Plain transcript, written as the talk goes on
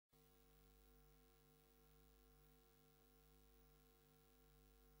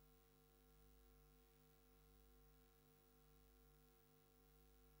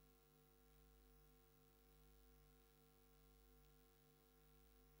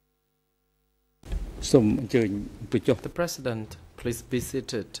The President, please be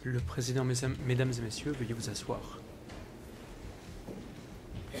seated. Le Président, Mesdames et Messieurs, veuillez vous asseoir.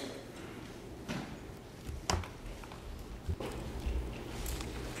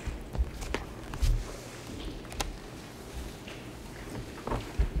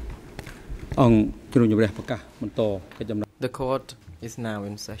 The court is now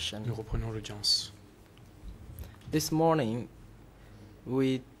in session. Nous reprenons l'audience. This morning,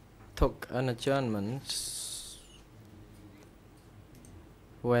 we took an adjournment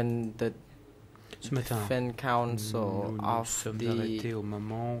when the Ce matin, defense counsel nous of sommes arrêtés au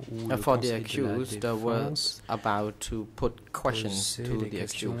moment où le for the Conseil de la accused Défense was about to put questions posait to des the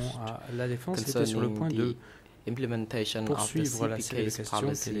questions accused à la défense était sur le point concerning de the implementation of the poursuivre la série de CPK's questions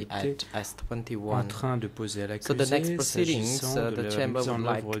policy qu'elle était at en S21. train de poser à So the next l'accusé proceedings, s'agissant de the la chamber mise en would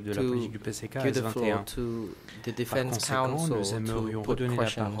like œuvre de la to politique du PCK give the floor S21. to the Par defense conséquent, nous counsel aimerions to put redonner la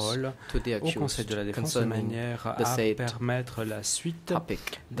questions parole to the au Conseil de la accused Défense de concerning manière the à said permettre la suite topic.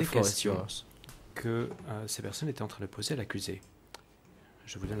 The des floor is questions yours. que ces personnes étaient en train de poser à l'accusé.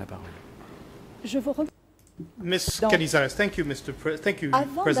 Je vous donne la parole. Je vous remercie. Ms. Canizares, thank you, thank you,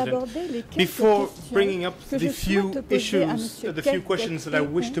 Avant President. d'aborder les quelques Before questions bringing up que the je few souhaite poser à issues, Monsieur the few Kengek questions that I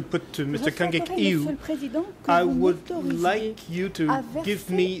wish to Eun, put to je Mr. Kangek souhaiterais, Monsieur Eun, le Président, que I vous would m'autorisiez like you to à give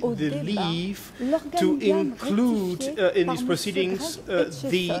verser me au the débat leave to l'organigramme include rectifié in par these Monsieur proceedings Greg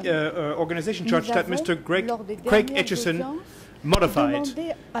the Etchison. organization Nous chart that avons, Mr. Craig dernières Etchison audiences, modified.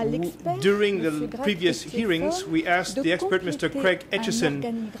 demandé à l'expert, During Monsieur the Greg previous Etchison, hearings, we asked de the expert Mr. compléter Craig un Etchison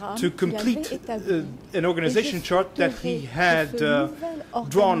organigramme to qu'il complete avait établi. an organization Et je chart that he souhaiterais had que ce nouvel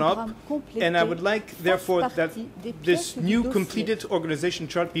drawn up, organigramme complété and I would like, fasse therefore, that partie des this pièces du new dossier. completed organization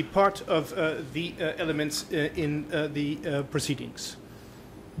chart be part of the elements in the proceedings.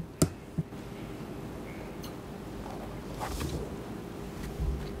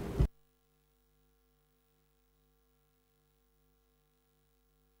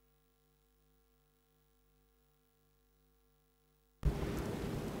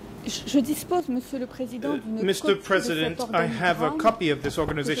 Je dispose, Monsieur le Président, d'une Mr. copie President, de cet I have a organigramme copy of this que je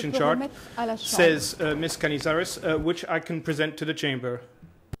organization peux chart, remettre à la Chambre. says Ms. Canizares, which I can present to the chamber.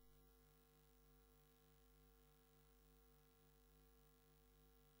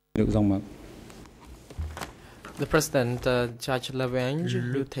 The President, Judge Lavergne,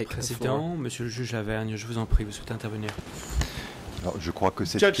 Le will take the floor. Président, Monsieur le juge Lavergne, je vous en prie, vous souhaitez intervenir. Alors, je crois que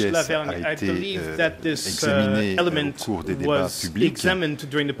cette Judge pièce Lavergne, a I été believe that this examinée au element cours des débats was publics. examined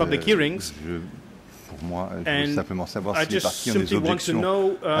during the public hearings. Pour moi, je And veux simplement savoir I si les just parties ont des simply want to objections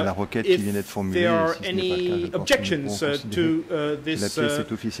know à la requête qui vient d'être if formulée. there are Si ce n'est pas le cas, je any pense que nous objections pouvons considérer to que la this pièce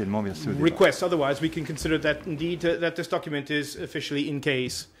est officiellement versée au débat. request. Otherwise, we can consider that indeed that this document is officially in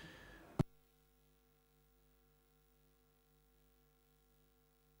case.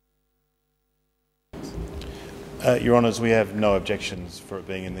 Your Honours, we have no objections for it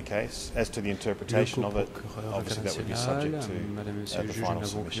being in the case. As to the interpretation of it, procureur obviously that would be international, subject to Madame, Monsieur the le juge, nous final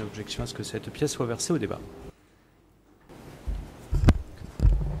n'avons aucune submission. objection à ce que cette pièce soit versée au débat.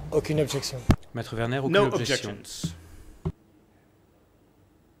 Aucune objection. Maître Werner, aucune No objection. objections.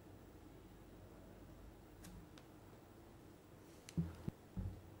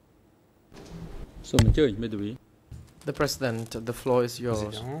 The President, the floor is yours.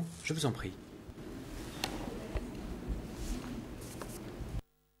 Président, je vous en prie.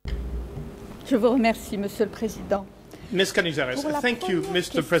 Je vous remercie, Monsieur le Président. Ms. Canizares, Pour la thank you, première Mr.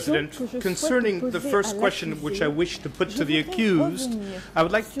 question President. que je souhaite Concerning the poser first à question l'accusé, which I wish to put Je to the voudrais accused, revenir I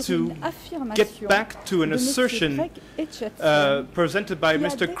would like sur to une affirmation get back to an de Monsieur assertion Craig Etchison, presented by qui a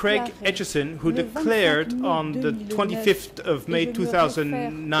Mr. Craig déclaré Etchison, who le declared 25 mai on the 2009, 25th of May et je me réfère au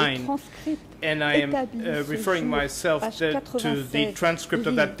 2009, transcript and I am établi ce referring jour, myself page to the 96, transcript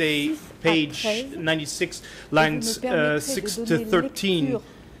of that day, lignes 6 à page 13, 96, et vous me lines permettrez 6 de to donner 13. lecture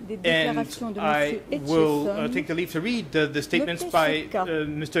des And déclarations de I Monsieur will Etchison, take the leave to read the statements Le by PCK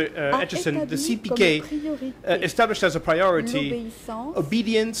Mr. a Etchison. The établi CPK comme priorité established as a priority l'obéissance,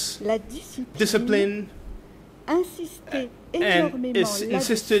 obedience, la discipline, discipline, insisté and énormément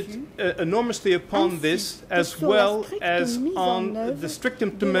insisted là-dessus, enormously upon ainsi this, que as sur la well stricte as mise on en œuvre the strict de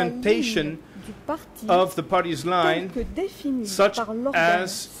la implementation ligne du parti of the party's line, telle que définie such par l'organe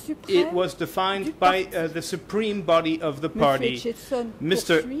as suprême. it was defined by the supreme body of the party. Etchison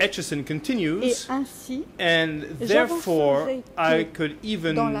Mr. poursuit, Etchison et continues, ainsi, and therefore j'avancerai I que could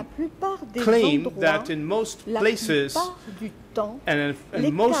dans la even plupart des claim endroits, that in most la places plupart du temps, and les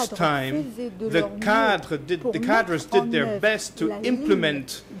in most cadres time, faisaient de the leur mieux pour cadres mettre en did their œuvre best to la ligne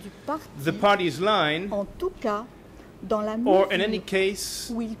implement du parti. the party's line. En tout cas, dans la or in any mesure case,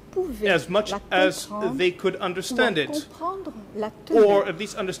 où ils pouvaient as much la as comprendre they could ou understand en it, comprendre la or teneur. at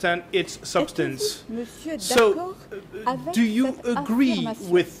least understand its substance. Êtes-vous, monsieur, So, d'accord avec do you cette agree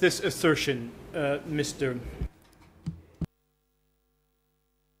affirmation? with this assertion, Mr.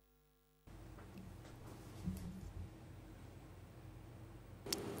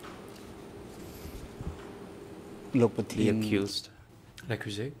 The accused.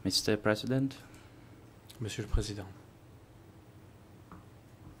 L'accusé. Mr. President, Monsieur le Président.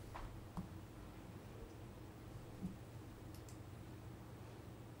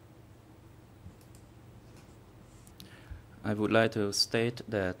 I would like to state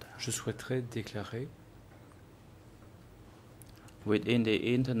that Je souhaiterais déclarer within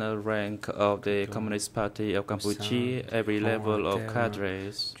the internal rank of the Dans- Communist Party of au sein Cambodia, du every rang level of interne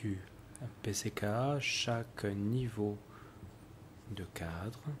cadres du PCK, chaque niveau de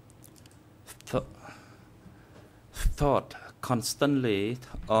cadre thought constantly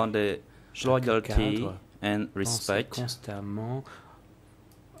on the chaque loyalty cadre and pensait respect constamment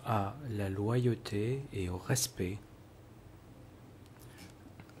à la loyauté et au respect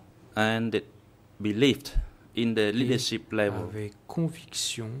and believed in the leadership level. avec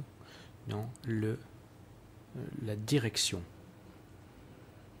conviction dans la direction.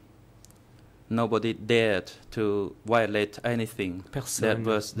 Nobody dared to violate anything. Personne That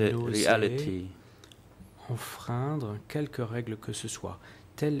was the n'osait reality. enfreindre quelque règle que ce soit.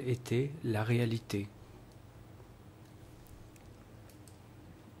 Telle était la réalité.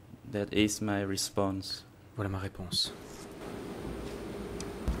 That is my response. Voilà ma réponse.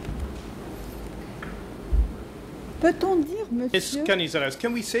 Peut-on dire, Ms. monsieur, Canizares,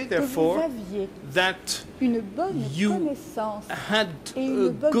 can we say que vous therefore aviez that une bonne you connaissance had et a une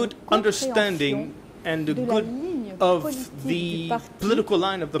bonne good understanding and a de la good ligne of politique du the parti political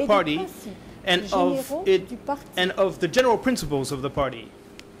line of the et des party principes and of généraux it du parti? and of the general principles of the party?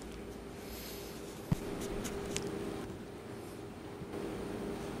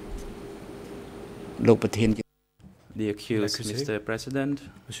 The accused, L'accusé. Mr. President,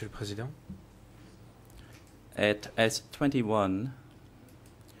 Monsieur le Président, at S21,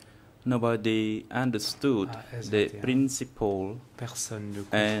 nobody understood À the S21, principle personne ne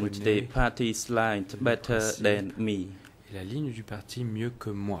and the comprenait party's line better principe. than me. la ligne du parti mieux que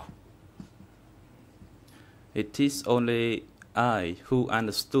moi. It is only I who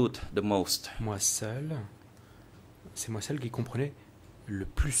understood the most. Moi seul, c'est moi seul qui comprenais le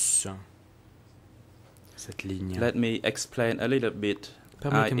plus cette ligne. Let me explain a little bit. I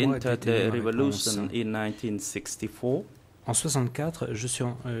Permettez-moi entered d'étayer the ma réponse. revolution in 1964. En 64,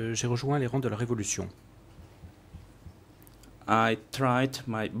 j'ai rejoint les rangs de la Révolution. I tried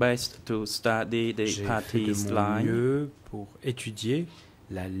my best to study the J'ai fait de party's mon line. mieux pour étudier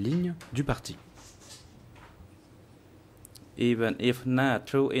la ligne du parti. Even if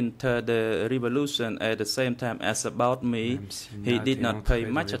Natru entered the revolution at the same time as about me, Même si he Nat did est not entré pay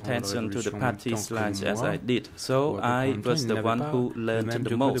dans much les rangs de la attention to the Révolution en même party's temps que lines as moi, I did. So Pour I répondre, was il the n'avait one pas who le learned même the degré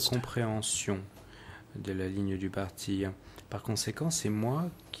de most. compréhension de la ligne du parti. Par conséquent, c'est moi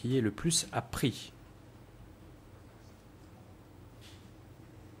qui ai le plus appris.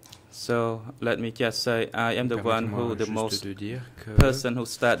 So let me just say I am the one Permettez-moi who the juste most de dire que person who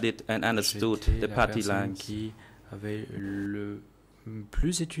studied and understood j'étais the la party personne lines. qui avait le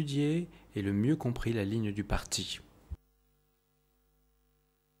plus étudié et le mieux compris la ligne du parti.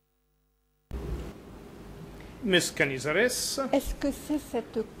 Ms. Canizares, Est-ce que c'est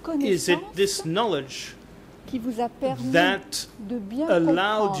cette is it connaissance this knowledge qui vous a permis that de bien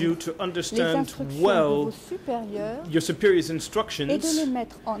allowed you comprendre to les understand instructions de well vos supérieurs your superior's et de instructions les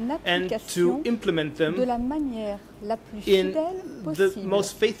mettre en and application to implement de them la manière la plus in fidèle the possible?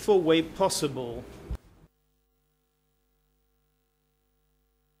 most faithful way possible?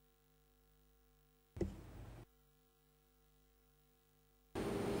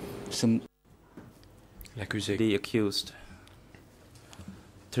 L'accusé. The accused.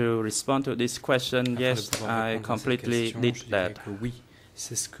 To respond to this question, Afin de yes, pouvoir I répondre à cette completely question, did je dirais that. que oui,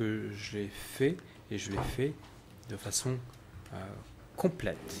 c'est ce que j'ai fait et je l'ai fait de façon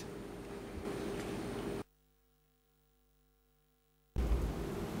complète.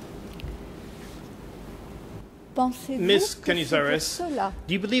 Pensez-vous Miss que c'est pour Canizares, cela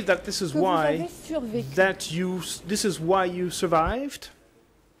Do you believe that this is que vous avez why survécu? this is why you survived?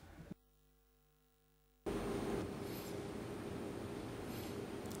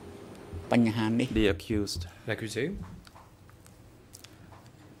 The accused. L'accusé.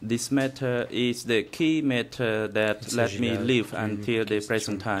 This matter is the key matter Il that let s'agit me là live d'une until the question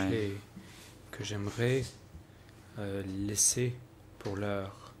present time. clé que j'aimerais laisser pour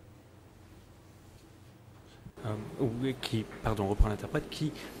l'heure reprend l'interprète,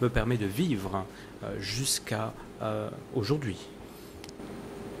 qui me permet de vivre jusqu'à aujourd'hui.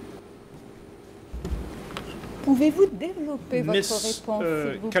 Pouvez-vous développer votre Miss réponse,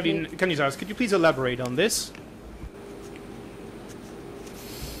 s'il vous plaît? Canizares, could you please elaborate on this?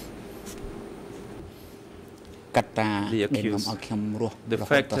 The accused. The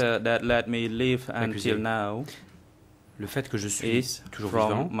factor that let me live until now Le fait que je suis is toujours from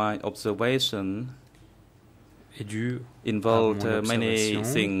vivant my observation est dû involved à mon many observation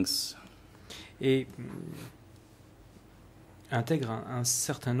things. et intègre un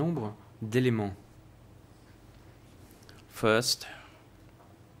certain nombre d'éléments. First,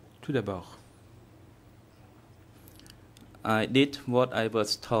 Tout d'abord, I did what I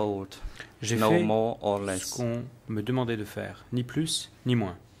was told, j'ai no fait more or ce less. qu'on me demandait de faire, ni plus ni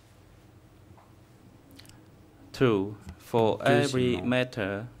moins. Two, for every Deuxièmement.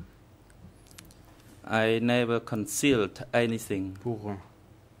 matter, I never concealed anything. Pour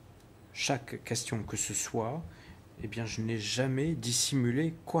chaque question que ce soit, eh bien, je n'ai jamais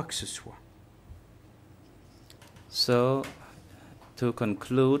dissimulé quoi que ce soit. So, to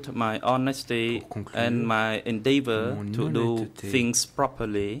conclude, my honesty Pour conclure, and my endeavor mon to do honnêteté things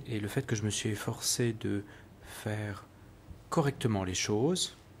properly Et le fait que je me suis efforcé de faire correctement les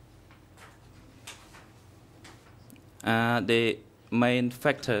choses are the main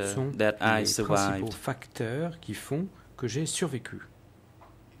factor sont that I les principaux survived. facteurs qui font que j'ai survécu.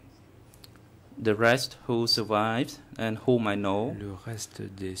 The rest who survived and whom I know Le reste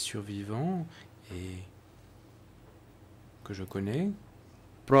des survivants et que je connais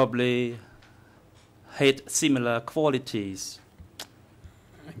probably had similar qualities.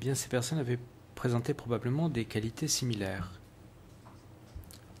 eh bien, ces personnes avaient présenté probablement des qualités similaires.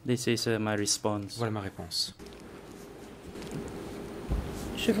 This is my response. Voilà ma réponse.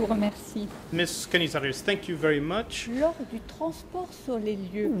 Je vous remercie. Miss Canizares, thank you very much. Lors du transport sur les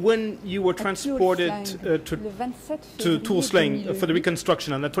lieux, When you were à transported Tuolsleng, le 27 to février Toolslang for the 2008,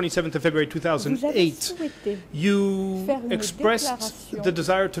 reconstruction on the 27th of February vous avez 2008, souhaité you faire une expressed déclaration the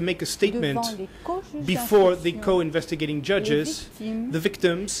desire to make a statement devant les co-juges before the d'instruction, co-investigating les judges, victimes the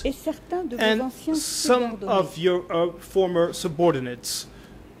victims, et certains de vos and anciens some subordonnés. of your former subordinates.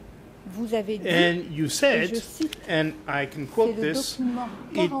 Vous avez dit, And you et je said, cite, and I can c'est quote le this, document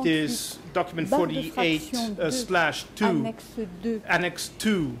it 48, is document barre de fraction 48/2, annexe 2, Annex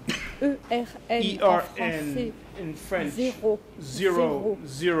 2, ERN en ERN français in French, 0 0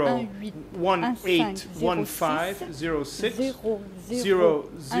 0 1 8 1 5 0 6 0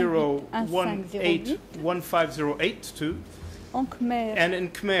 0 1 8 1 5 0 8 2, en Khmer and in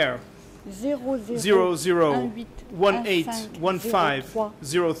Khmer 0 0 0 1 8 1 0 5 3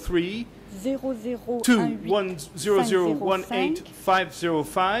 0 3 0 0 2 1 8 1 0 0 1 8 5 0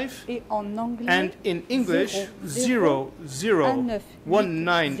 5, et en anglais and in English 0 0 1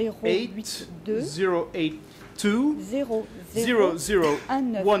 9 8 0 8 2 0 0 0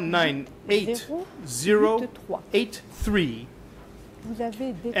 1 9 8 0 8 3. Vous avez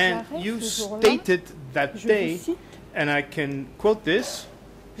And déclaré you ce jour-là, stated that je vous day, cite, and I can quote this,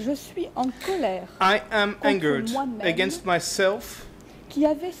 je suis en colère I am contre angered moi-même, against myself qui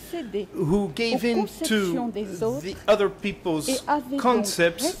avait cédé who gave in conceptions to des autres the other et people's avait donc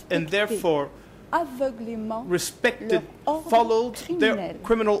concepts and respecté therefore aveuglément respected, leur ordre followed their criminel.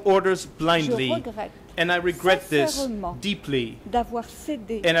 criminal orders Je blindly. regrette And I regret this sincèrement deeply. d'avoir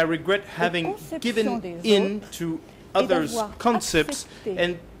cédé And I regret having conceptions given des in autres to et others' d'avoir concepts accepté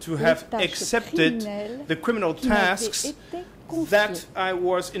and to les have tâches accepted criminelles the criminal qui m'avaient tasks été confiées. that I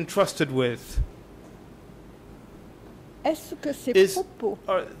was entrusted with. Est-ce que ces Is- propos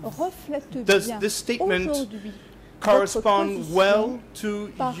Or reflètent does bien this statement aujourd'hui correspond position well to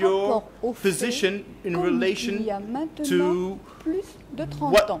par your rapport au fait, position in comme il relation y a maintenant to plus de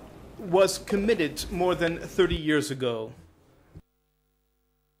 30 what ans? was committed more than 30 years ago?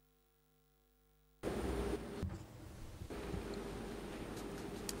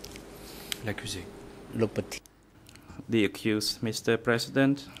 L'accusé. The accused, Mr.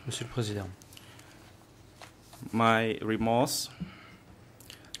 President, Monsieur le Président, my remorse,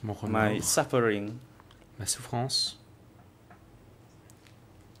 mon my remords, suffering ma souffrance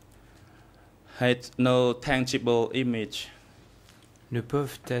had no tangible image. ne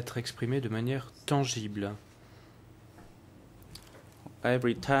peuvent être exprimés de manière tangible.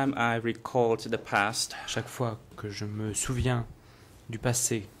 Every time I recall the past, Chaque fois que je me souviens du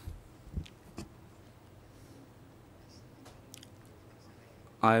passé,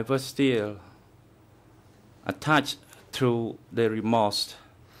 I was still attached through the remorse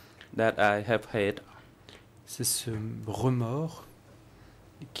that I have had. c'est ce remords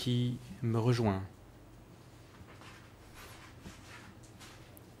qui me rejoint.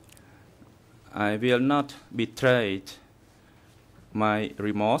 I will not betray my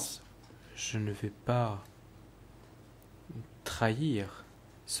remorse. Je ne vais pas trahir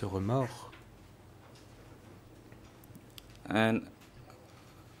ce remords. And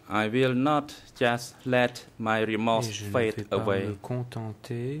I will not just let my remorse Et je ne fade vais pas away. me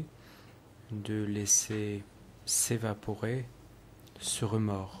contenter de laisser s'évaporer ce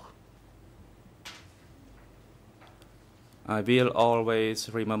remords. I will always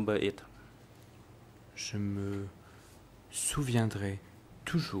remember it. Je me souviendrai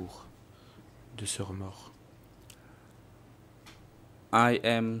toujours de ce remords. I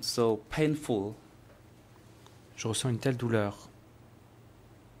am so painful. Je ressens une telle douleur.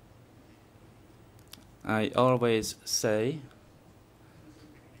 I always say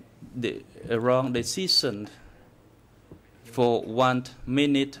the wrong decision for 1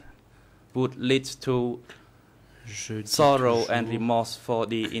 minute would lead to Je dis sorrow and toujours remorse for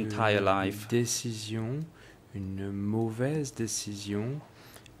the que entire life. une mauvaise décision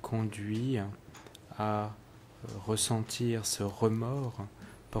conduit à ressentir ce remords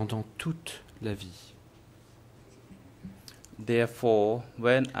pendant toute la vie. Therefore,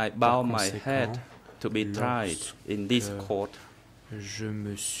 when I bow my conséquent, head to be tried in this lorsque court,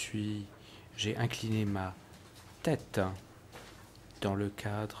 j'ai incliné ma tête dans le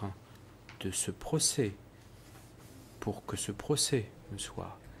cadre de ce procès pour que ce procès me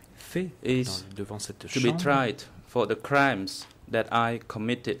soit fait is devant cette to be chambre. tried for the crimes that I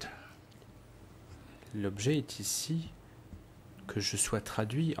committed. L'objet est ici que je sois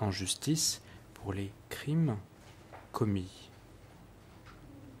traduit en justice pour les crimes commis.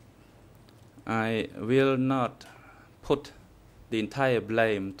 I will not put the entire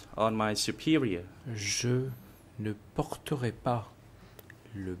blame on my superior. Je ne porterai pas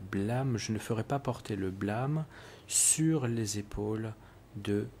le blâme, je ne ferai pas porter le blâme sur les épaules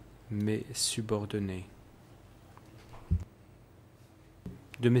de mes subordonnés,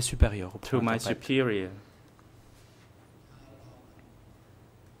 de mes supérieurs. To my superior.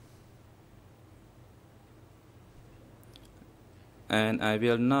 And I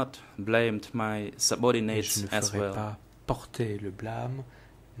will not blame my Et subordinates je ne as ferai well. pas porter le blâme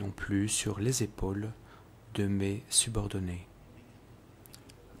non plus sur les épaules de mes subordonnés.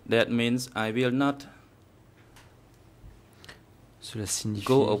 That means I will not Cela signifie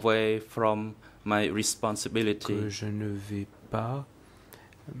go away from my responsibility. que je ne vais pas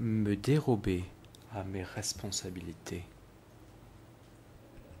me dérober à mes responsabilités.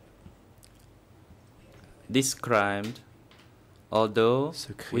 This crime, although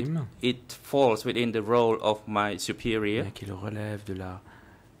Ce crime, it falls within the role of my superior, bien qu'il relève de la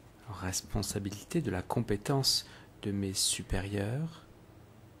responsabilité, de la compétence de mes supérieurs,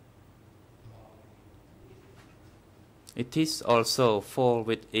 it is also fall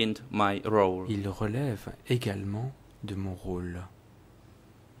within my role. il relève également de mon rôle.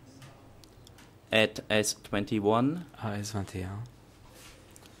 At S21, AS21,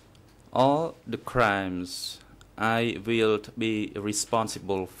 all the crimes I will be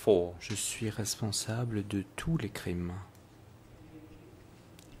responsible for. je suis responsable de tous les crimes.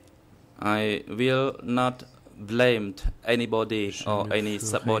 I will not blame anybody Je or ne any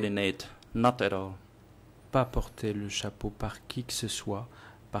ferai subordinate, not at all. Pas porter le chapeau par qui que ce soit,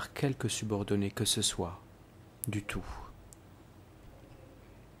 par quelque subordonné que ce soit, du tout.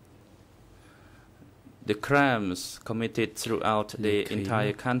 The crimes committed throughout Les the crimes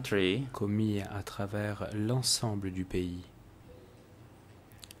entire country commis à travers l'ensemble du pays.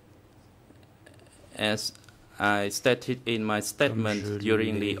 as I stated in my statement Comme je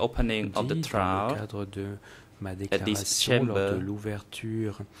during l'ai the opening of the dit dans le trial, cadre de ma this déclaration lors de chamber,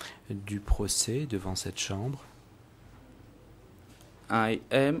 l'ouverture du procès devant cette chambre, I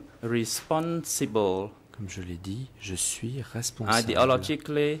am responsible comme je l'ai dit, je suis responsable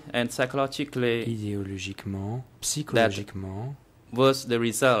ideologically and psychologically idéologiquement, psychologiquement, was the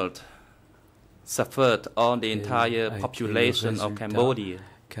result suffered on the a entire été le population of résultat Cambodia.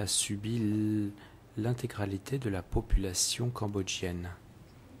 qu'a subi l'intégralité de la population cambodgienne.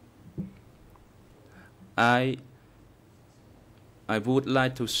 I would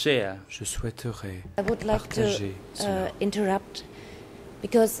like to share Je souhaiterais I would like to partager cela. interrupt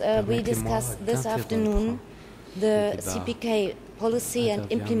because we Permettez-moi discussed this d'interrompre afternoon le the débat. CPK policy and Intervient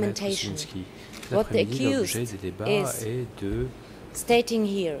Maître implementation. Kuczynski. Cet What the après-midi, l'objet accused des débats is est de Stating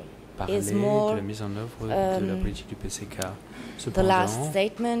here parler is de more la mise en œuvre de la um, politique du PCK. the last Cependant,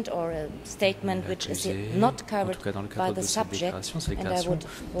 statement or a statement which is l'accusé, not en covered tout cas dans le by cadre the de cette subject, déclaration, cette and I déclaration would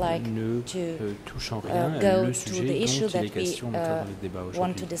like ne to touche en rien go le to sujet the issue dont il that est question dans le cadre du débat want to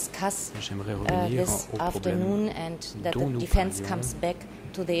aujourd'hui. discuss J'aimerais revenir this au problème afternoon and that dont the nous defense parlions comes back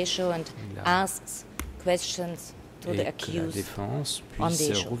to the issue and asks questions to the et que la accused défense on the puisse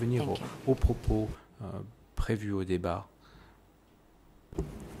issue. revenir Thank you. aux propos prévus au débat.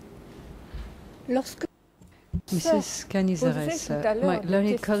 Lorsque Mrs. Canizares, posait tout à l'heure my des learned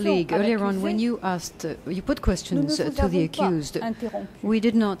questions colleague, à earlier on, when l'accusé, you asked, you put nous questions ne vous to the avons pas accused. interrompu. We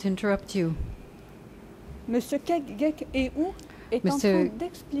did not interrupt you. Monsieur Kegek est en Mr. train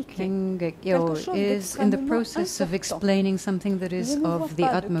d'expliquer Kengekyo quelque chose is in the d'extrêmement process of important. explaining something that Je is ne vois of the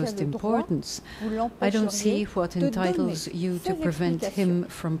pas de utmost quel droit importance. vous I don't see l'empêcheriez what de entitles donner you to ces prevent him explications.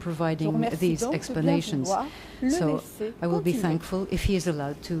 from Je vous providing remercie these donc de bien explanations. vouloir le So laisser I will be continuer. thankful if he is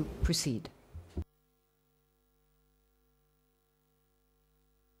allowed to proceed.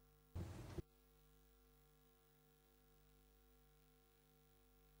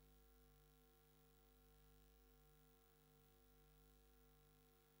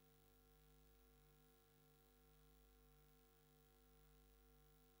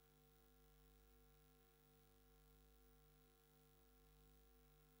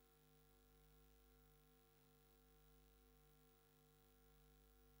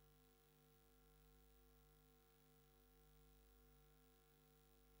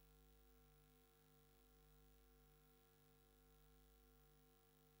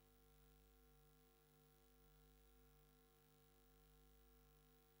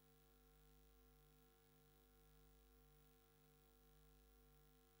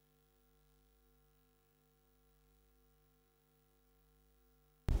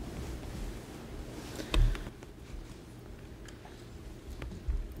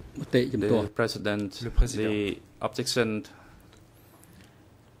 The President, Le Président. the objection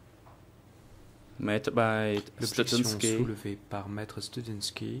made by L'objection Studinsky soulevée par Maître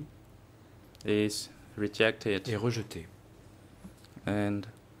Studinsky is rejected, est rejetée. and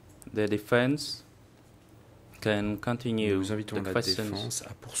the defense can continue Nous invitons the la questions défense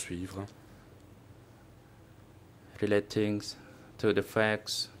à poursuivre relating to the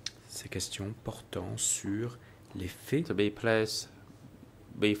facts ces questions portant sur les faits to be placed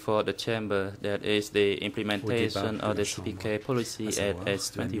before the chamber, that is the implementation de of la the Chambre, CPK policy à at savoir la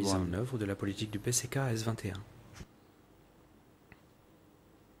mise S21. en œuvre de la politique du PCK à S21.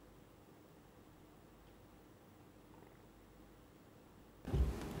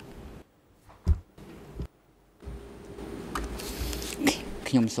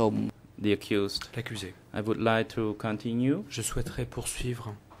 The accused. L'accusé. I would like to continue Je souhaiterais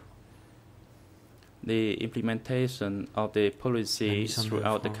poursuivre the implementation of the la policy mise en throughout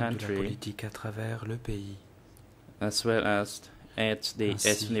œuvre the de la country, politique à travers le pays, as well as at the Ainsi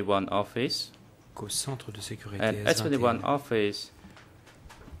S21 office. qu'au centre de sécurité At S21 S21. office,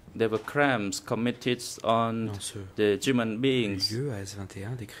 there were crimes committed on Dans ce the human beings lieu à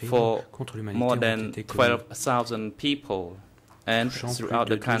S21, des crimes for contre l'humanité more ont than été commis, 12,000 people. And touchant plus throughout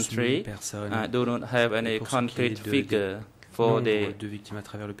de the 12 000 country, personnes. I do not have any pour ce qui est concrete de- figure for Nombre the de victimes à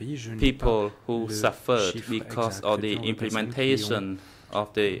travers le pays, je n'ai pas people who le suffered chiffre because exact of du the nombre de personnes qui ont, implementation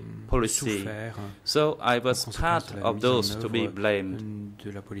of the policy. souffert So I was conséquence part de la of mise en those to be œuvre blamed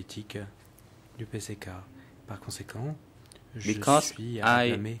de la politique du PCK. Par conséquent, je because suis à I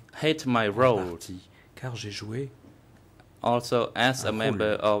blâmer hate my en role partie, car j'ai joué also as a un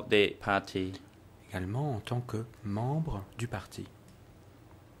member rôle. of the party. également en tant que membre du parti.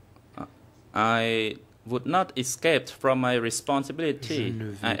 I would not escape from my Je responsibility. ne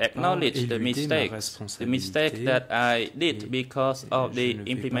I vais pas acknowledge the éluder ma mistakes, the mistake responsabilité that I et did because of je the ne vais pas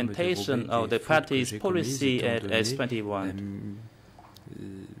me implementation dérober of des the fautes que party's j'ai commises policy étant at donné S21.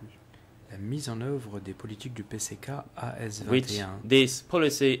 la mise en œuvre des politiques du PCK à Which S21. this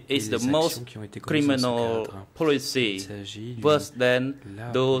policy et is the les most actions qui ont été commises dans ce criminal cadre. Il policy, s'agit d'une worse than la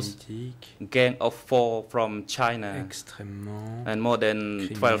those politique gang of four from China. extrêmement And more than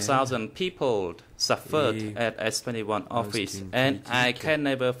criminelle 12,000 people suffered et at S21 office, d'une and I politique can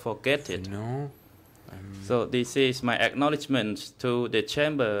never forget it. venant So this is my acknowledgement to the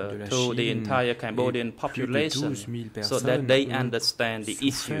chamber, de la to the Chine, entire et Cambodian plus de population, 12 000 so that personnes they ont understand the issue.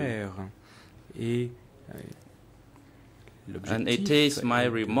 souffert. Et And it l'objectif is my est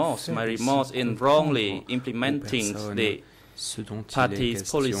de remorse, faire my ainsi remorse in comprendre wrongly aux implementing personnes the ce dont il est party's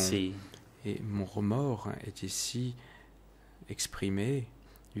question. policy. Et mon remords est ici exprimé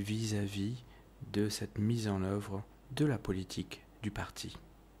vis-à-vis de cette mise en œuvre de la politique du parti.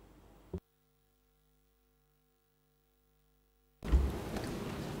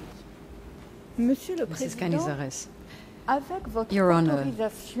 Monsieur le Mrs. Président, Canizares, avec votre Your Honor,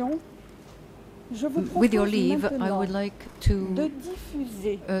 autorisation, je vous with your propose leave, I maintenant would like to de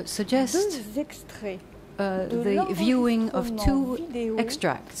diffuser suggest deux extraits the viewing of two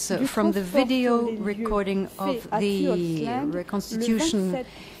extracts from the video recording of the reconstitution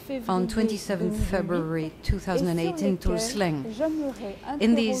on 27th February 2008 in Tulsleng.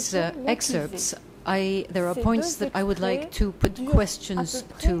 In these excerpts, there are points that I would like to put questions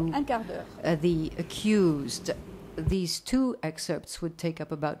to the accused. These two excerpts would take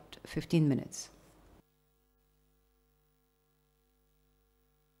up about 15 minutes.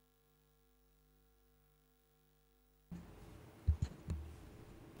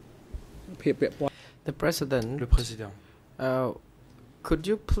 The President, Le Président, could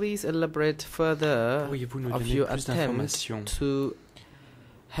you please elaborate further pourriez-vous nous of donner your plus attempt d'informations to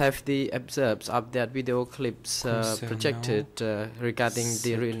have the excerpts of that video clips projected regarding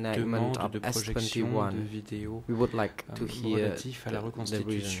the reenactment of de projection de S21? vidéos We would like to hear relatifs à la the reason.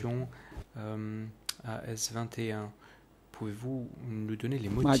 reconstitution à S21. Pouvez-vous nous donner les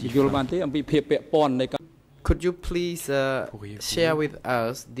motifs? Could you please share with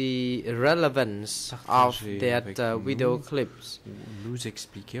us the relevance of that video clips nous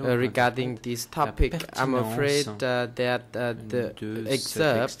expliquer regarding this topic? I'm afraid that the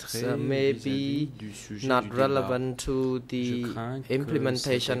excerpts may be not relevant to the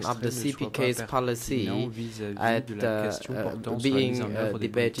implementation of the CPK's policy being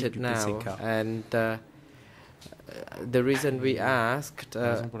debated now. And the reason we asked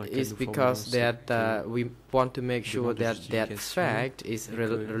is because that we want to make sure that that fact is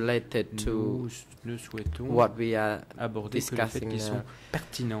related to what we are discussing now.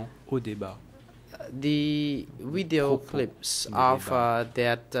 Pertinent au débat. The video clips of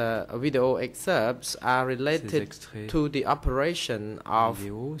that video excerpts are related to the operation of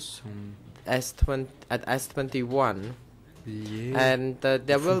S21. And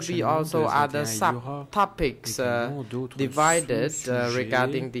there will be also other subtopics divided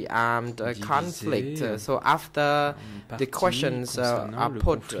regarding the armed conflict. So after the questions are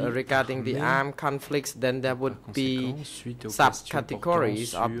put regarding the armed conflicts, then there would be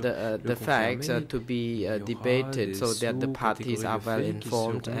subcategories of the facts to be debated so that the parties are well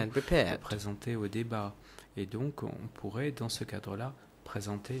informed and prepared. Présentés au débat. Et donc on pourrait dans ce cadre-là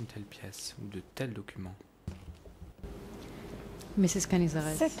présenter une telle pièce ou de tels documents. Mrs.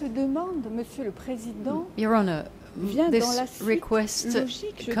 Canizares. Cette demande, Monsieur le Président, Your Honor, vient dans la this suite request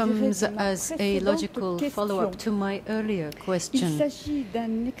logique, je comes dirais, de ma as a logical précédente follow-up question. to my earlier Il question. s'agit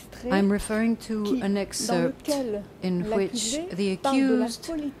d'un extrait I'm referring to qui, an dans excerpt lequel in which l'accusé the parle de la accused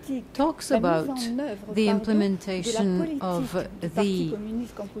politique, talks la mise about en œuvre, the pardon, implementation de la of politique du Parti the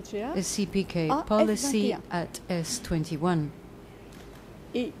communiste cambodgien CPK à policy S21. at S21.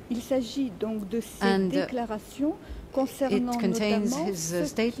 Et il s'agit donc de ces And déclarations concernant it contains notamment his ce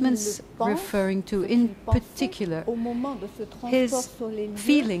statements qu'il pense, referring to, ce in qu'il pensait particular, au moment de ce transport his sur les lieux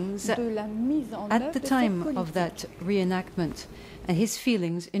feelings de la mise en at œuvre the de cette time of politique. that reenactment, and his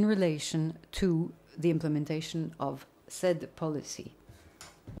feelings in relation to the implementation of said policy.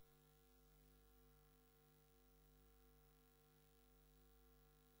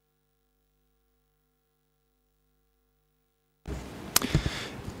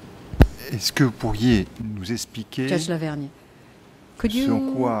 Est-ce que vous pourriez nous expliquer Judge Lavergne, could selon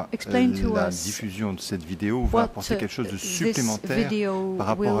you quoi explain to la us diffusion de cette vidéo va what apporter quelque chose de this supplémentaire video par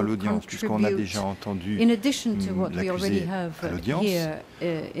rapport à will l'audience, puisqu'on a contribute déjà entendu in addition to what we already l'accusé have à l'audience, here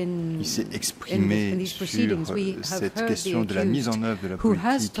il s'est in exprimé these sur proceedings. We have cette heard question the de la mise accused en œuvre de la who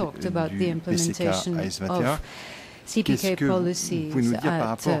has politique talked about the du PCK implementation à S21. of Qu'est-ce CPK que vous policies pouvez nous dire par at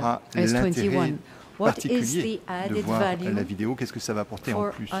rapport à l'intérêt S21? What is particulier the de added voir la value vidéo? Qu'est-ce que ça va apporter en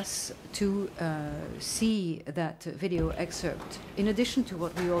for plus? us to see that video excerpt in addition to what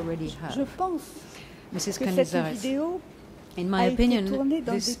we already Je have? pense Mrs. que cette Canizares, vidéo in a my été opinion, tournée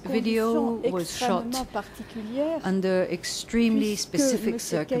dans this des video conditions was shot extrêmement particulières under extremely puisque specific M.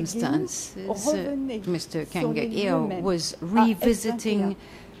 circumstances. revenait Mr. sur les Kangegeo lieux was à revisiting S21.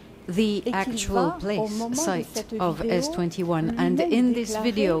 the Et qu'il actual va, au place moment de site cette of vidéo, S21, and lui-même in this déclarer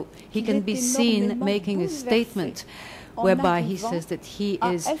video he qu'il can be est seen énormément making a bouleversé statement en whereby he arrivant says that he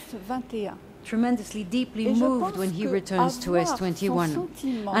à is S21. tremendously deeply Et je moved pense when he que returns to avoir son S21.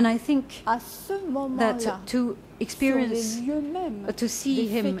 sentiment And I think à ce moment-là, that to experience, sur les lieux mêmes to see des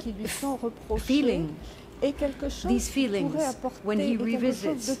faits him qui lui sont reprochés feeling est quelque chose these qui feelings pourrait apporter when he quelque chose de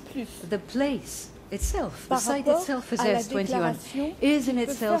revisits plus. the place itself, the Par site rapport itself as à la S21, déclaration is in qu'il peut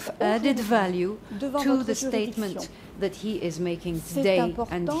itself faire added aujourd'hui value devant to votre the statement juridiction. that he is making C'est today and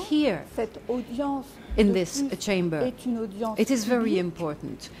important, here cette audience in de this plus chamber. est une audience It is very publique.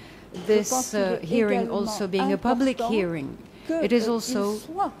 important. pense This qu'il est hearing également also being a public important hearing it is also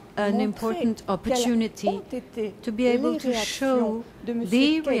an important opportunity to be able to show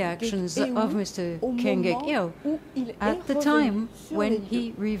the reactions of Mr. Kenge-Keough at the time when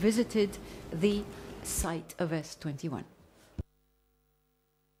he revisited the site of S21.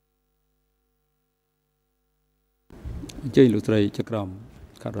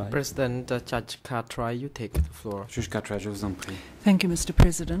 President Judge Cartwright, you take the floor. Juge Cartwright, je vous en prie. Thank you, Mr.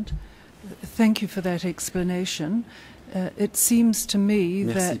 President. Thank you for that explanation. It seems to me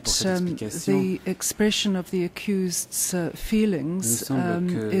that the expression of the accused's feelings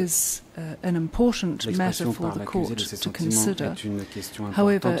is an important matter for the court to consider.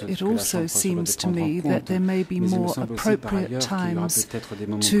 However, it also seems to me that there may be more appropriate times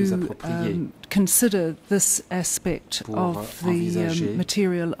to consider this aspect of the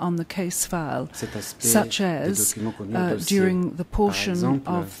material on the case file, such as during the portion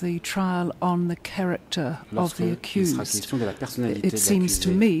of the trial on the character of the accused. It seems to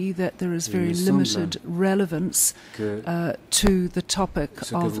me that there is very limited relevance to the topic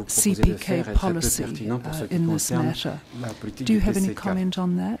of CPK policy in this matter. Do you have any comment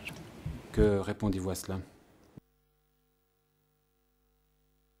on that? Que répondez-vous à cela?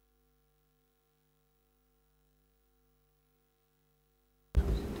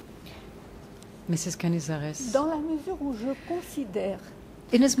 Mrs. Canizares. Dans la mesure où je considère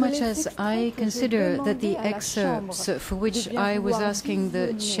Inasmuch as I consider that the excerpts for which I was asking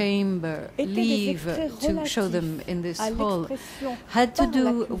the chamber leave to show them in this hall had to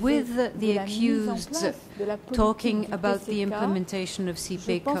do with the accused talking about the implementation of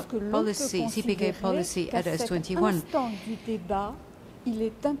CPK policy at S21,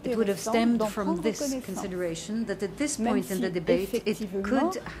 it would have stemmed from this consideration that at this point in the debate it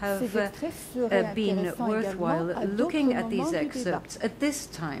could have been worthwhile looking at these excerpts at this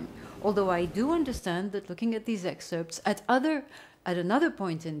time, although I do understand that looking at these excerpts at another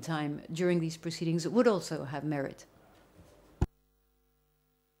point in time during these proceedings would also have merit.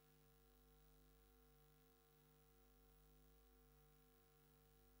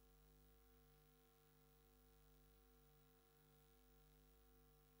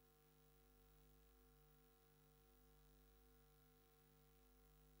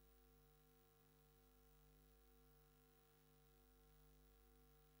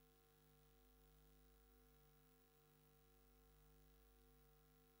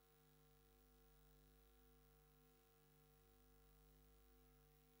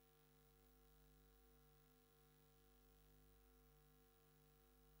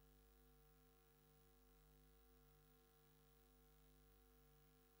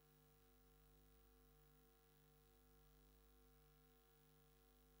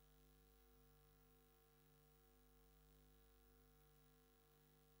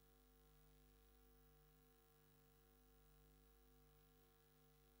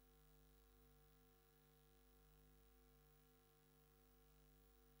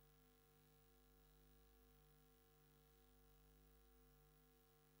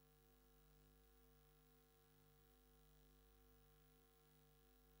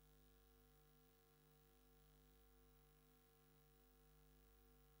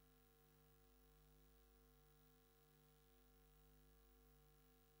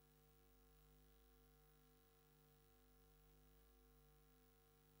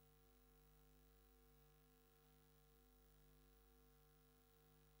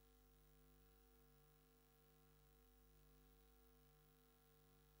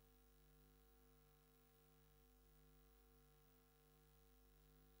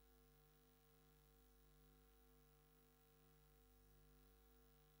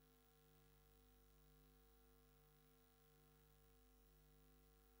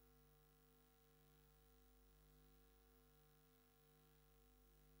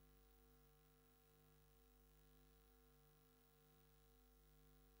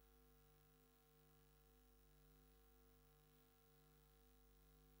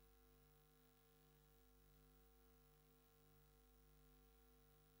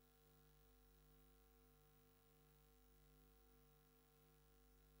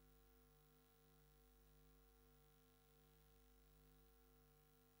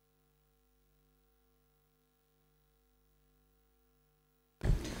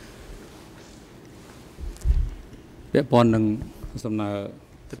 The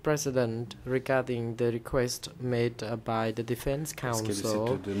President, regarding the request made by the Defense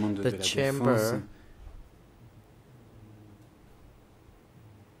Counsel, the Chamber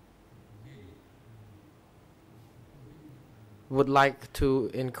would like to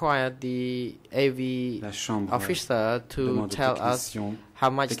inquire the AV officer to tell us how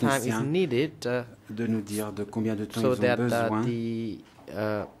much time is needed de nous dire de combien de temps so ils ont that besoin the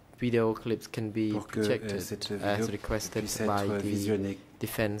video clips can be projected as requested by the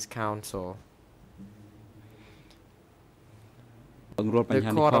Defense Council. The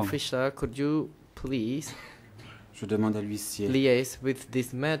court officer, could you please Je demande à l'huissier liaise with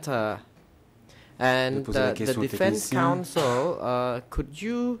this matter? And the Defense Council, could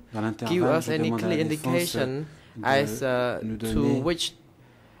you give us any clear indication as to which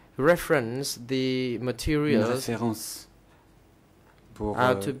reference the materials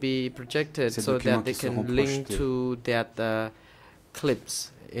are to be projected so that they can link to that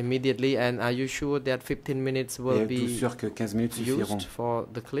clips immediately? And are you sure that 15 minutes will be used for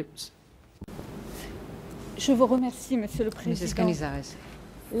the clips? Je vous remercie, Monsieur le Président.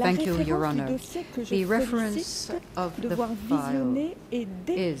 Thank you, Your Honor. The reference of the file is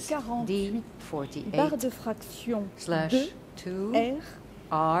D48/2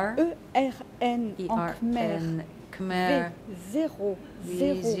 R ERN Khmer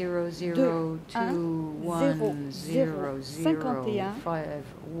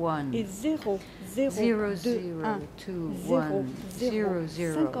V002100510 et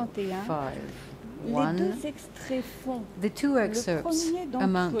 0021005. The two excerpts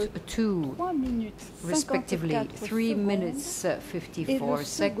amount to respectively 3 minutes 54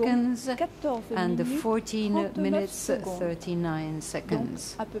 seconds and 14 minutes 39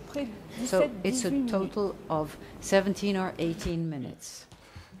 seconds. So it's a total of 17 or 18 minutes.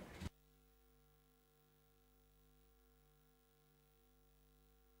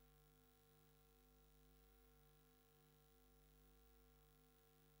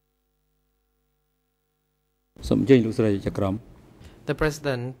 The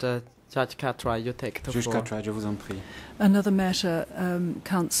President, Judge Katra, you take the floor. Katra, je vous en prie. Another matter,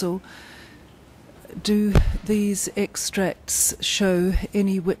 Counsel. Do these extracts show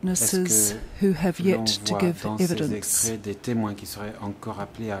any witnesses who have yet to give evidence? Des témoins qui seraient encore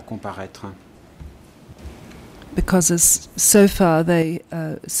appelés à comparaître. Because so far they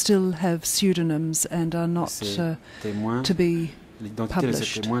still have pseudonyms and are not to be L'identité de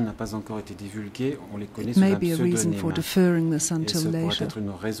ces témoins n'a pas encore été divulguée, on les connaît It sous may un be a reason for deferring this pseudonyme. Et ce until pourrait later. être une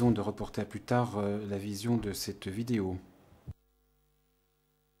raison de reporter à plus tard la vision de cette vidéo.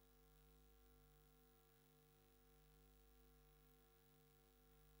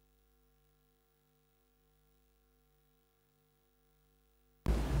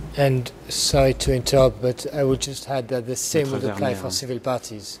 And sorry to interrupt, but I would just add that the same would apply for civil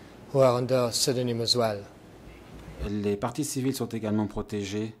parties who are under pseudonym as well. Les parties civiles sont également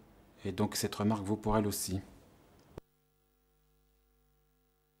protégées, et donc cette remarque vaut pour elles aussi.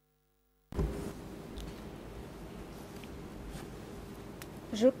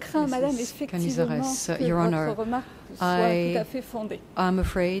 Je crains, Madame, effectivement que Your Honor, votre remarque soit tout à fait fondée. I'm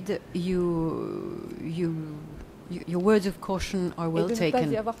afraid your words of caution are well Et de ne taken.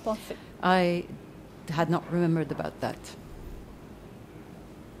 pas y avoir pensé. I had not remembered about that.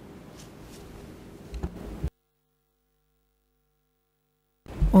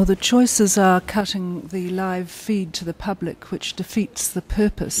 Or the choices are cutting the live feed to the public, which defeats the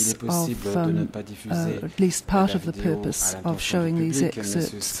purpose of, at least part of the purpose of showing these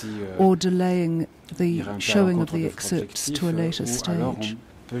excerpts, or delaying the showing of the excerpts to a later stage.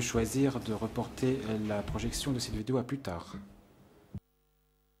 On peut choisir de reporter la projection de cette vidéo à plus tard.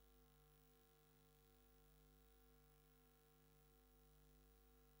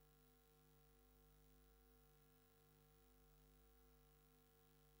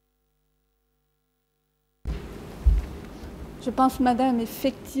 Je pense, Madame,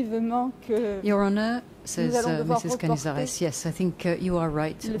 effectivement que Your Honor, says Mrs. Canizares, yes, I think you are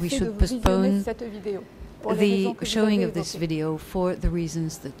right. We should postpone the showing of this video for the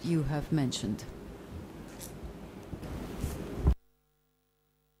reasons that you have mentioned.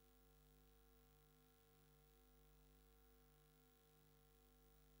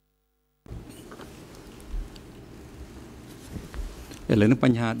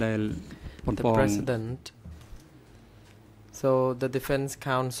 The President. So the Defense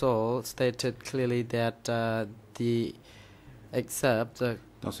Council stated clearly that the excerpt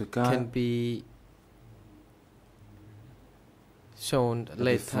can be shown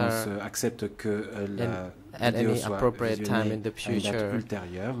later at any appropriate time in the future.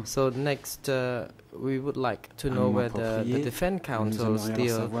 So next, we would like to know whether the Defense Council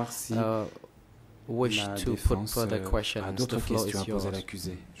still wish to put further questions. The floor is yours.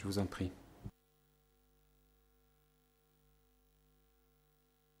 Je vous en prie.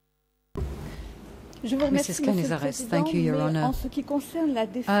 Je vous remercie, Mrs. Canizares, thank you, Your Honor. En ce qui concerne la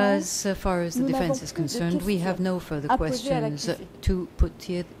défense, as far as the defense is concerned, we have no further questions to put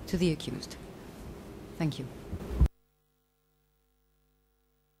to the accused. Thank you.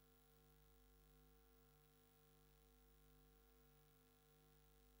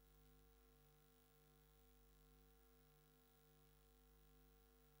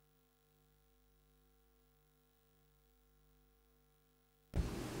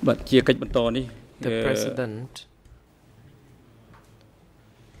 The President.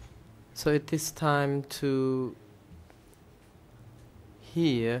 So it is time to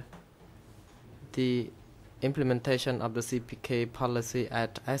hear the implementation of the CPK policy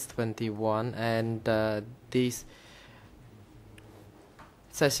at S21, and this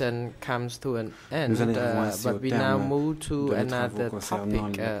session comes to an end, but we now move to another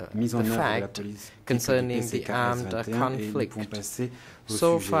topic, the fact concerning the armed conflict.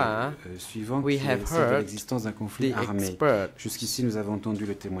 So far, we have heard the expert, Jusqu'ici, nous avons entendu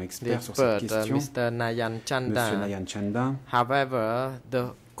le témoin expert sur cette question, Mr. Nayan Chanda. Monsieur Nayan Chanda. However,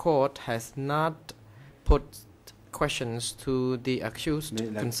 the court has not put questions to the accused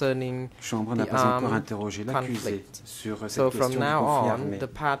concerning the armed conflict. So from now on, the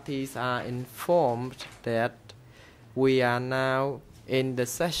parties are informed that we are now in the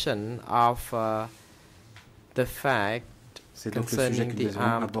session of the fact concerning the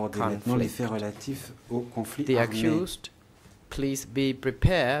armed conflict. The accused, please be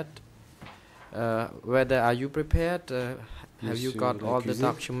prepared. Whether are you prepared? Have you got all the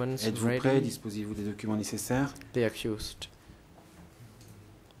documents ready? Disposez-vous des documents nécessaires? The accused.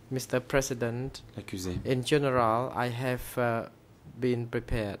 Mr. President, l'accusé. In general, I have been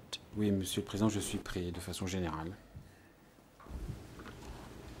prepared. Oui, Monsieur le Président, je suis prêt de façon générale.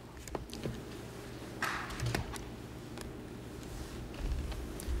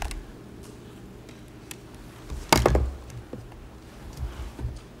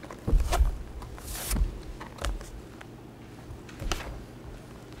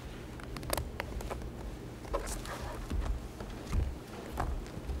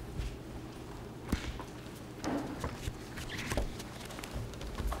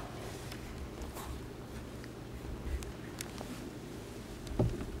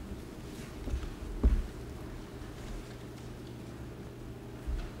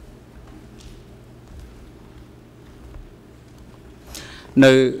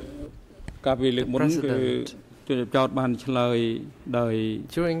 During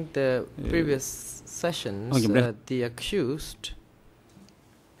the previous sessions, the accused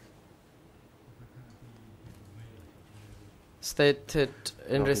stated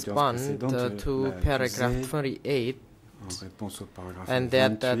in response to paragraph 28 and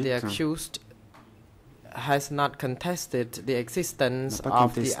that the accused has not contested the existence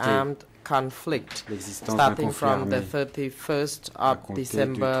of the armed conflict starting from the 31st of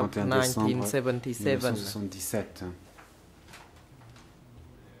December 1977.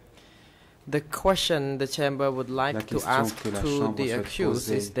 The question the Chamber would like to ask to the accused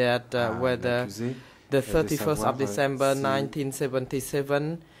is that whether the 31st of December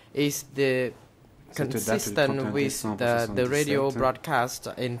 1977 is the consistent with the radio broadcast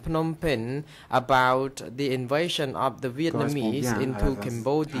in Phnom Penh about the invasion of the Vietnamese into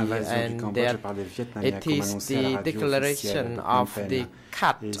Cambodia, and that it is the declaration of the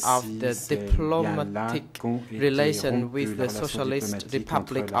cut of the diplomatic relation with the Socialist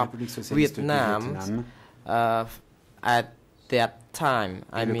Republic of Vietnam at that time,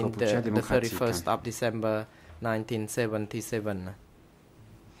 I mean the 31st of December 1977.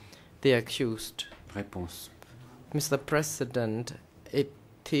 The accused. Réponse. Mr. President, it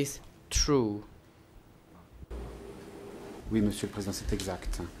is true. Oui, Monsieur le Président, c'est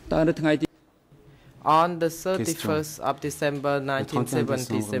exact. On the 31st of December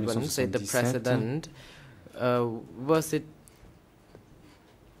 1977, said the President, was it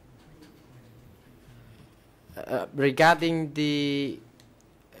regarding the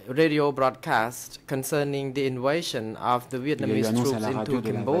radio broadcast concerning the invasion of the Vietnamese troops into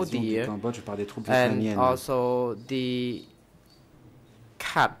Cambodia and also the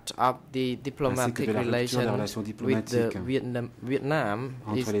cut of the diplomatic relations with the Vietnam,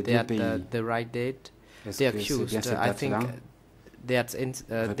 is that the right date? The accused, I think that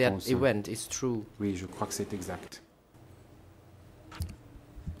event is true. Oui, je crois que c'est exact.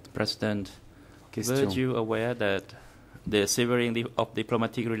 President, were you aware that the severing of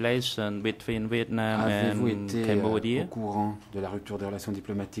diplomatic relations between Vietnam and Cambodia? Au courant de la rupture des relations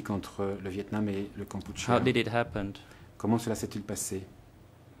diplomatiques entre le Vietnam et le Cambodge? How did it happen? Comment cela s'est-il passé?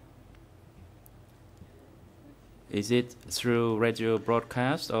 Is it through radio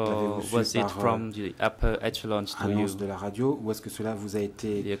broadcast or was it from the upper echelons to you? De la radio, ou est-ce que cela vous a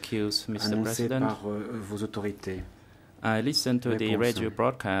été annoncé par vos autorités? I listened to the radio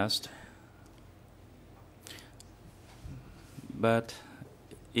broadcast, but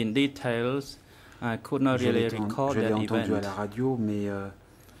in details, I could not really recall that entendu à la radio, mais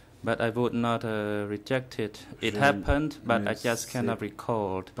but I would not reject it. It happened, but I just cannot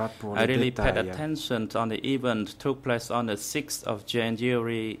recall. I really paid attention on the event took place on the 6th of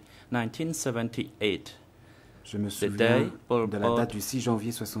January 1978. Je me souviens de la date du 6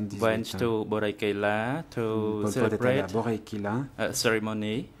 janvier 1978. Went to Boraiquila to celebrate a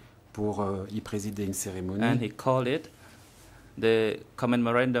ceremony. Pour y présider une cérémonie. And he called it the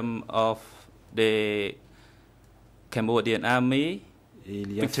commemoratum of the Cambodian army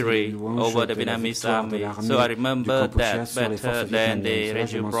victory over the Vietnamese army. So I remember that better than the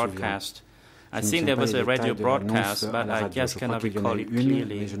radio broadcast. I think there was a radio broadcast, but I just cannot recall it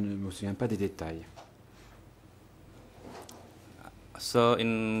clearly. Je ne me souviens pas des détails. So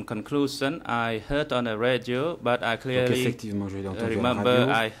in conclusion, I heard on the radio, but I clearly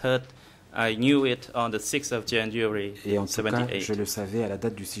remember I knew it on the 6th of January 1978. Je le savais à la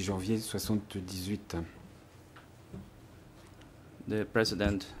date du 6 janvier 1978. The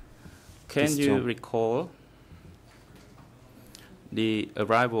President, can you recall the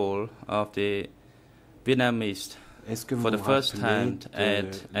arrival of the Vietnamese for the first time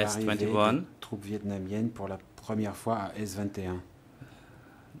at S21? Troupes vietnamiennes pour la première fois à S21.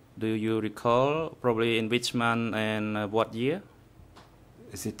 Do you recall probably in which month and what year?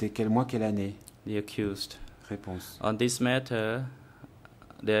 C'était quel mois, quelle année? The accused. Réponse. On this matter,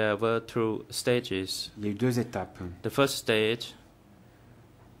 there were two stages. Il y a eu deux étapes. The first stage,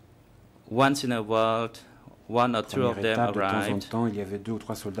 once in a while, one or two of them arrived. De temps en temps, il y avait 2 ou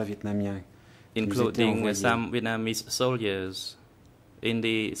 3 soldats vietnamiens, including some Vietnamese soldiers, in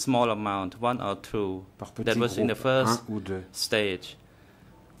the small amount, 1 or 2. That was in the first stage.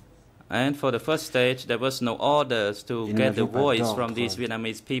 And for the first stage, there was no orders to get the voice from these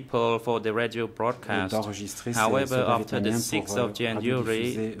Vietnamese people for the radio broadcast. However, after the 6th of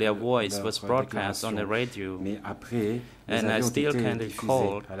January, their voice was broadcast on the radio. And I still can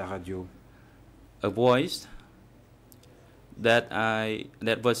recall a voice that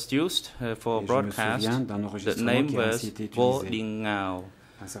was used for broadcast. The name was Vo Dinh Ngao,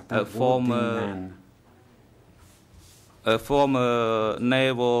 a former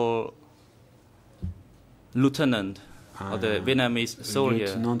naval lieutenant of the Vietnamese soldier.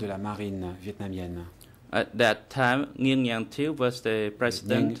 Lieutenant de la marine vietnamienne. At that time, Nguyen Nhan Thieu was the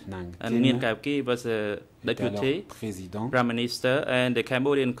president, and Nguyen Cao Ky was the deputy prime minister, and the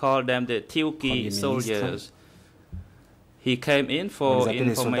Cambodian called them the Thieu Ky soldiers. He came in for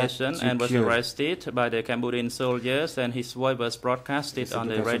information and was arrested by the Cambodian soldiers, and his voice was broadcasted on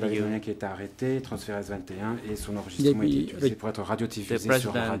the radio. The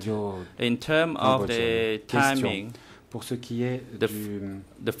president, in terms of the timing, pour ce qui est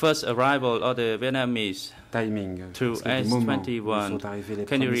the first arrival of the Vietnamese to S21,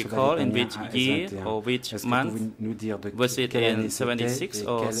 can you recall in which year or which month? Was it in 76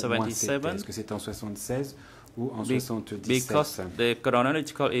 or 77? Est-ce que c'est en 76 ou en 77? Because the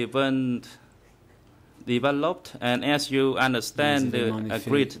chronological event developed, and as you understand,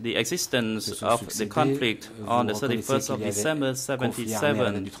 agreed the existence of the conflict on the 31st of December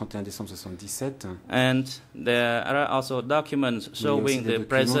 77, and there are also documents showing the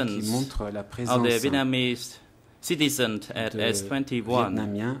presence of the Vietnamese citizens at S21.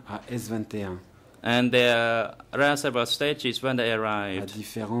 And there are several stages when they arrived,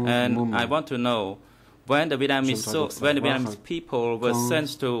 and I want to know, when the Vietnamese people were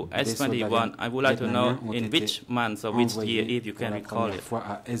sent to S21, I would like to know in which month or which year, if you can recall it.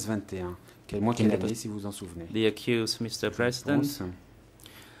 The accused, Mr. President,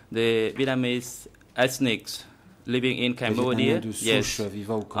 the Vietnamese ethnics living in Cambodia, yes.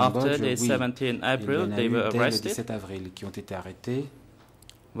 After the 17th April, they were arrested.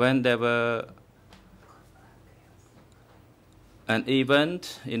 When there were an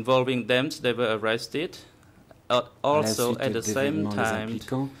event involving them, they were arrested. Also, at the same time,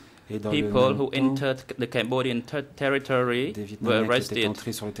 people who entered the Cambodian territory were arrested,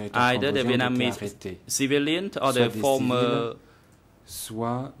 either the Vietnamese civilian or the former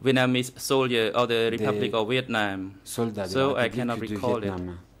Vietnamese soldier of the Republic of Vietnam. So I cannot recall it.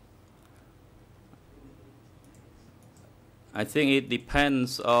 I think it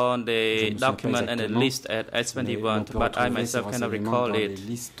depends on the document and the list at S21, but I myself cannot recall it.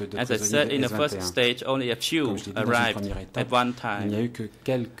 As I said, in the first stage, only a few arrived at one time.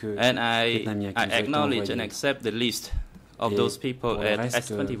 And I acknowledge and accept the list of those people at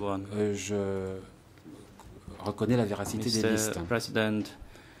S21. Mr. President,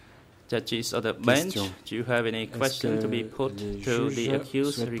 judges of the bench, do you have any question to be put to the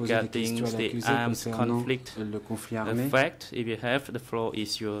accused regarding the armed conflict effect? If you have, the floor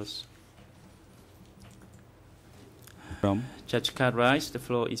is yours. Judge Cartwright, the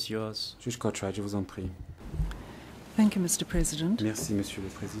floor is yours. Juge Cartwright, je vous en prie. Thank you, Mr. President. Merci, Monsieur le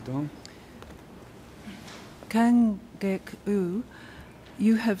Président. Kang Gek-u,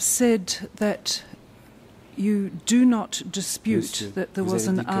 you have said that you do not dispute that there was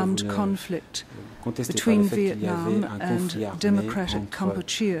an armed conflict between Vietnam and Democratic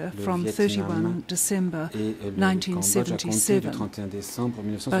Kampuchea from 31 December 1977.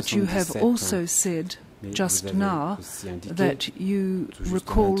 But you have also said just now that you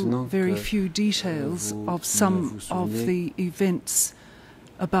recall very few details of some of the events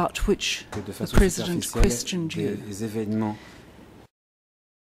about which the President questioned you.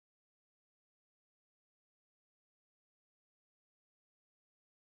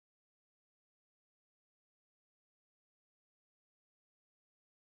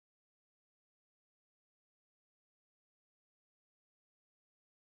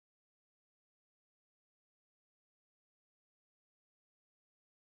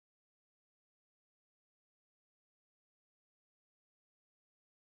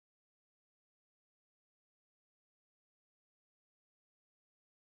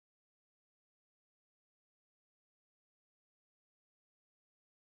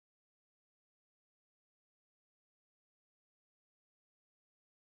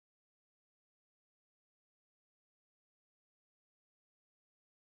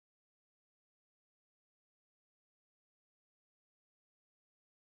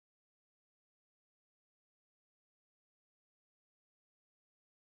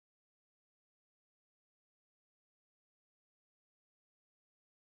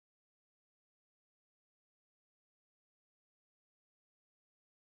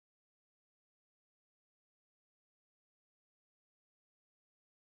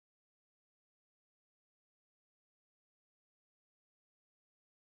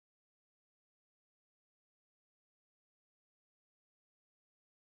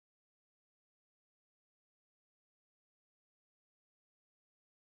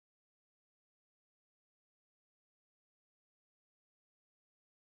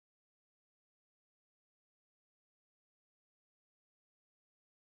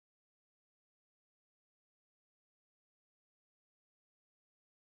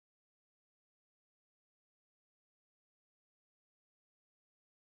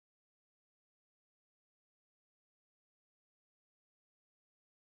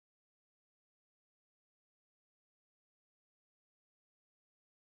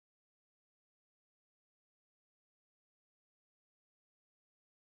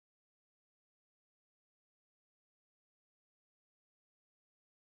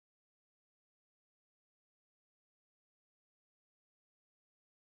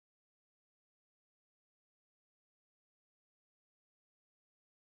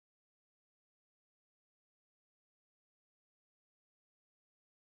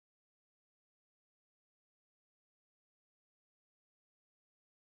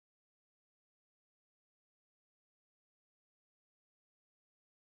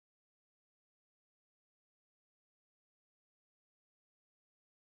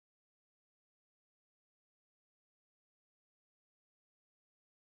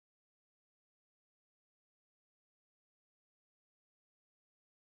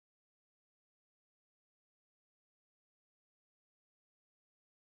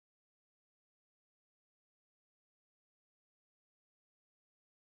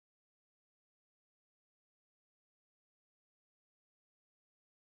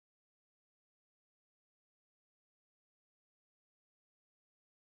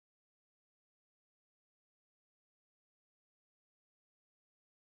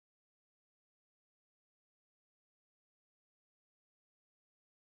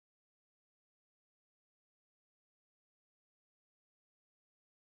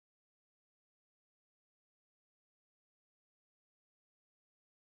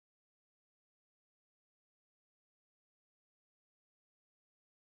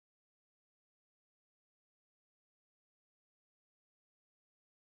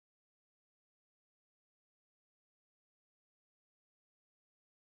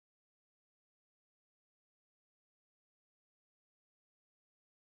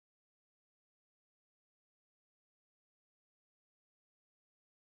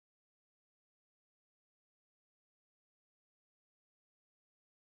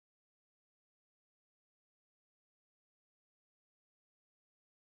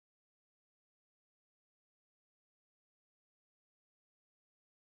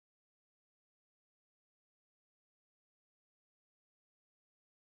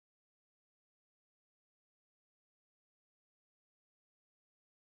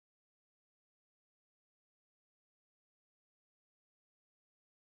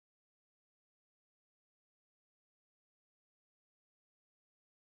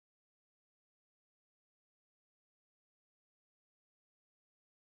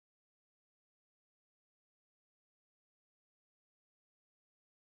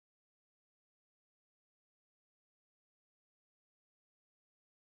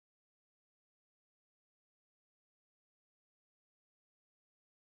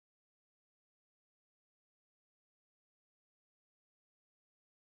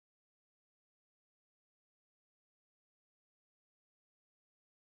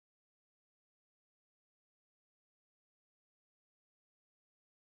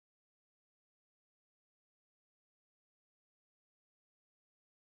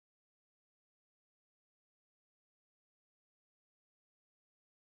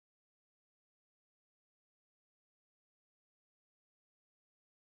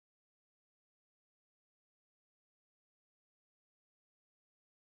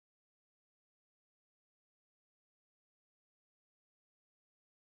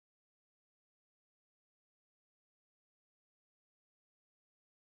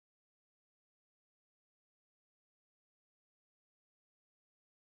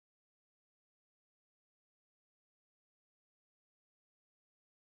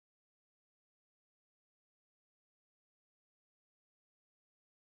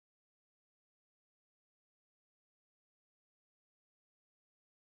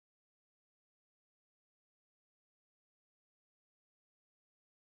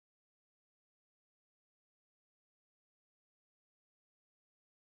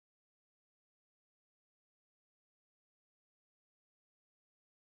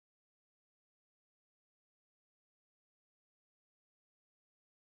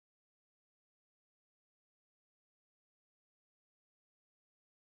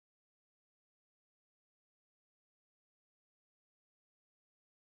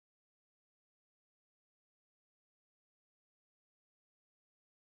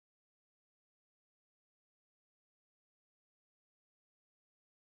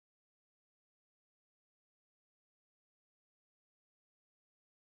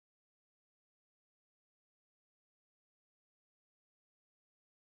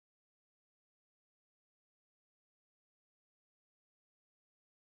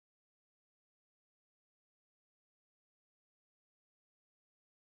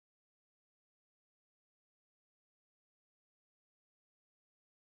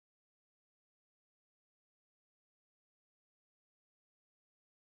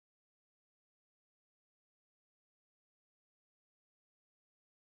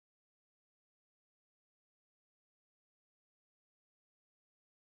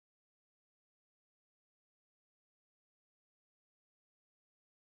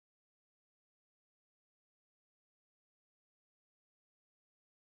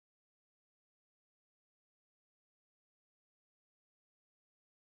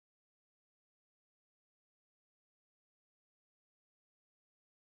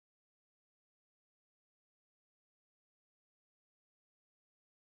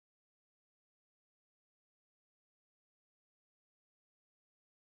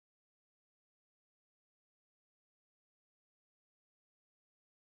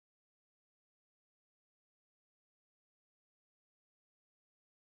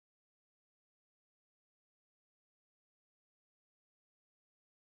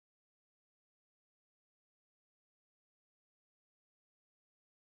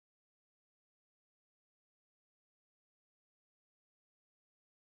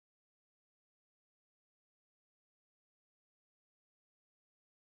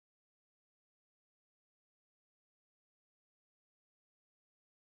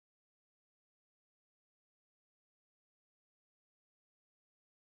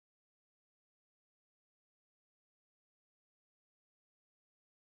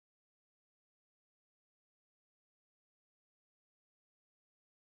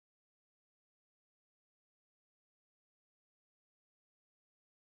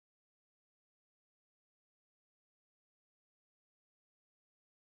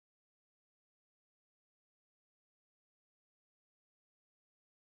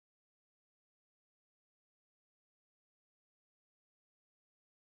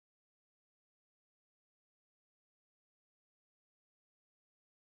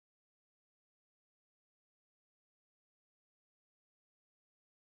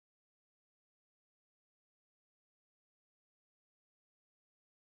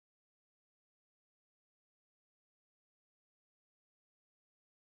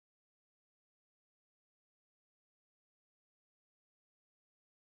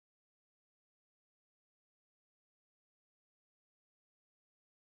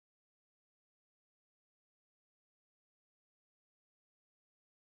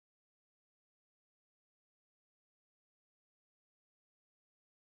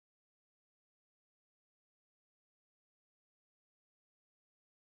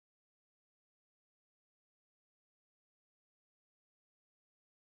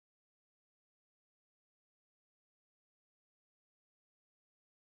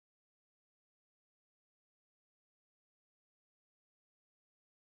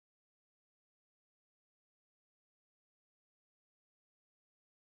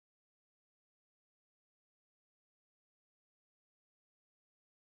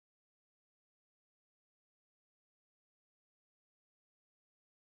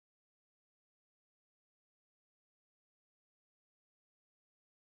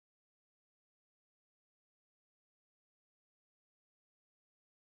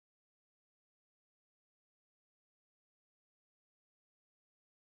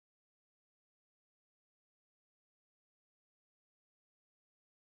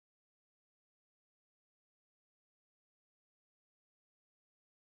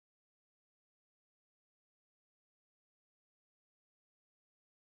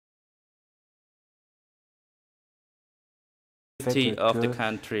 of the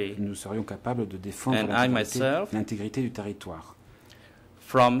country. Nous serions capables de défendre l'intégrité du territoire.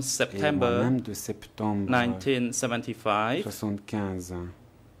 From September de septembre 1975,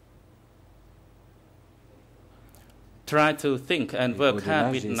 try to think and work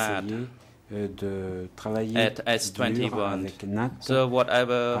hard with NAT at S21. So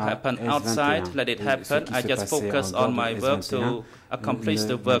whatever happened outside, let it happen. I just focus on my work to accomplish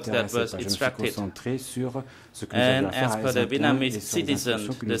the work that was instructed. And as per the Vietnamese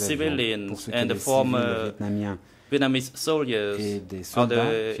citizens, the civilians, and the former Vietnamese soldiers of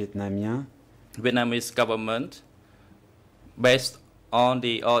the Vietnamese government, based on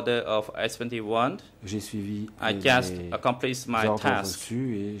the order of S21, I just accomplished my task.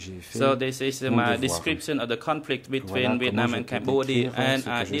 So this is my description of the conflict between Vietnam and Cambodia, and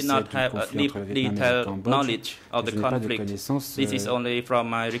I did not have a deep, detailed knowledge of the conflict. This is only from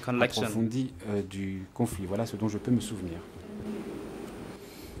my recollection.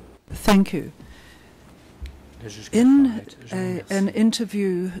 Thank you. In an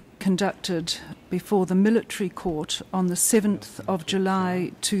interview conducted before the military court on the 7th of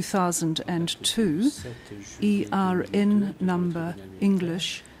July 2002, ERN number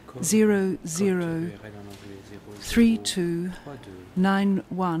English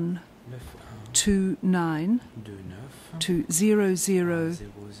 00329129 to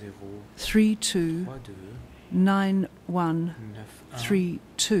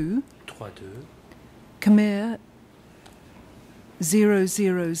 00329132, Khmer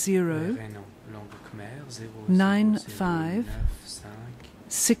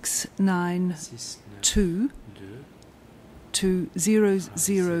 000956992 to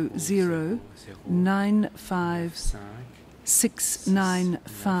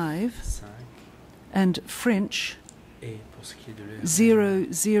 000956995, and French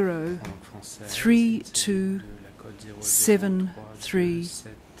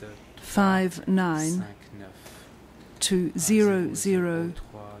 00327359 to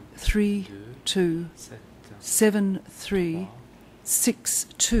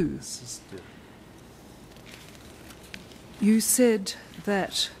 00327362. You said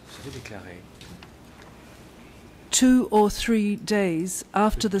that 2 or 3 days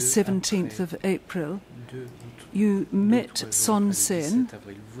after the 17th of April, you met Son Sen,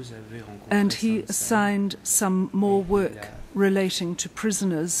 and he assigned some more work relating to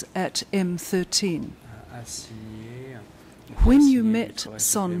prisoners at M13. When you met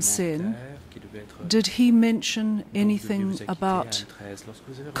Son Sen, did he mention anything about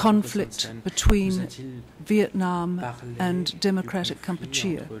conflict between Vietnam and Democratic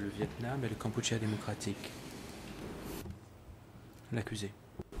Kampuchea? L'accusé.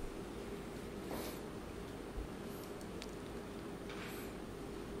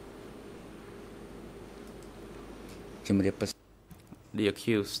 The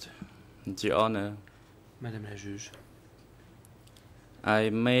accused, Your Honor. Madame la juge. I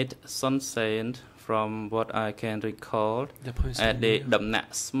met Son Sen, from what I can recall, at the Dam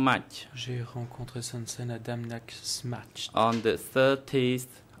Nak Smatch. J'ai rencontré Son Sen à Dam Nak Smatch. On the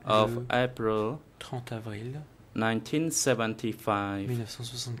 30th of April 30 avril 1975.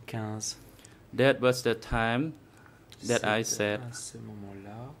 1975. That was the time that I said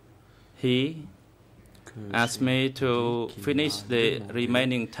he asked me to finish the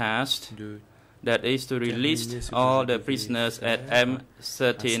remaining task, that is to release all the prisoners at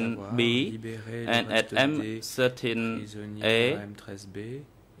M13B and at M13A,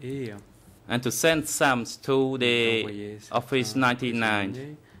 and to send some to the Office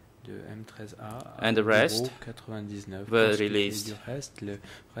 99, and the rest were released.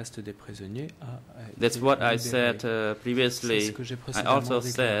 That's what I said previously. I also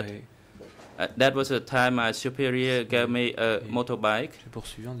said that was the time my superior gave me a motorbike.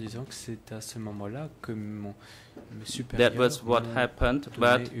 That was what happened,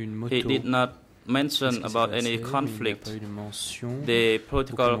 but he did not mention about any conflict. The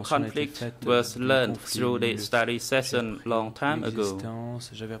political conflict was learned through the study session long time ago.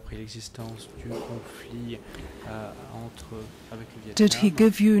 Did he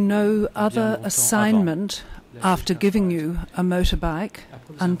give you no other assignment after giving you a motorbike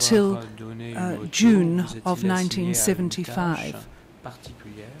until June of 1975?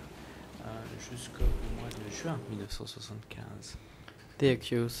 The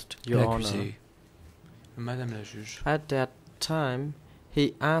accused, Your Honor. Madame la juge. At that time,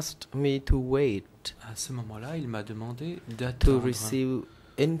 he asked me to wait. À ce moment-là, il m'a demandé d'attendre. To receive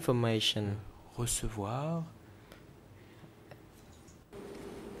information. Recevoir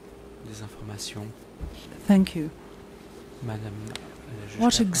des informations. Thank you. Madame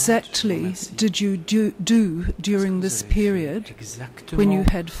what exactly did you do during this period when you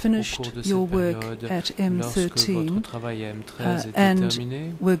had finished your work at M13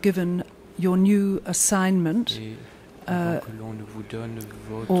 and were given your new assignment,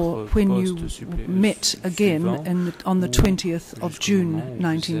 or when you met again on the 20th of June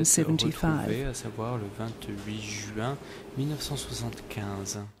 1975?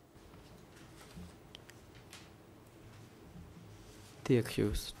 The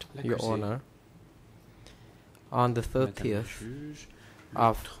accused, Your Honor, on the 30th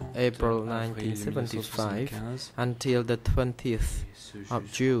of April 1975 until the 20th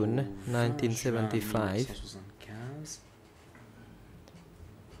of June 1975,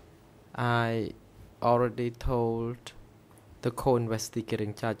 I already told the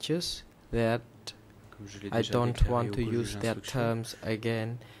co-investigating judges that I don't want to use their terms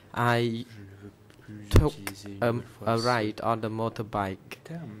again. I took a ride on the motorbike,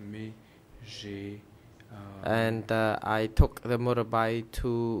 and I took the motorbike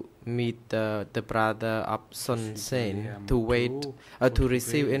to meet the brother of Son Sen to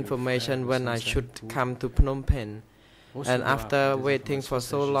receive information when I should come to Phnom Penh. And after waiting for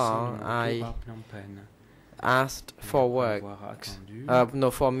so long, I asked for work,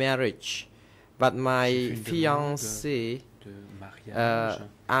 for marriage, but my fiancé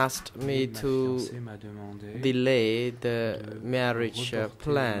asked me to delay the marriage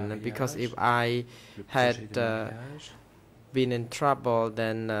plan, because if I had been in trouble,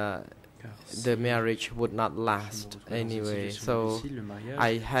 then the marriage would not last anyway. So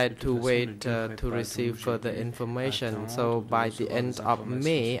I had to wait to receive further information. So by the end of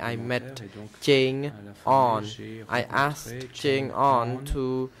May, I met Cheng On. I asked Cheng On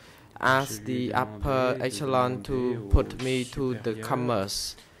to ask the upper echelon to put me to the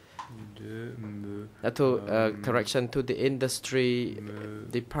commerce, to the industry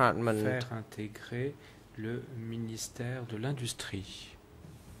department.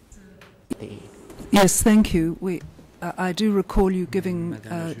 Yes, thank you. I do recall you giving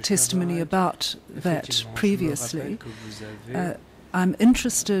testimony about that previously. I'm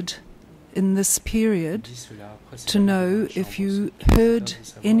interested in this period to know if you heard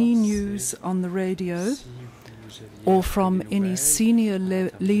any news on the radio or from any senior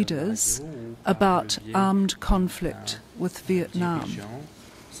leaders about armed conflict with Vietnam.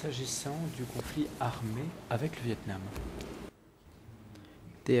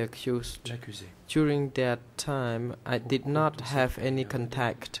 The accused. During that time, I did not have any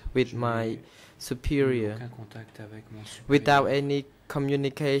contact with my superior. Without any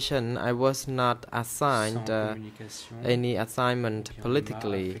communication, I was not assigned any assignment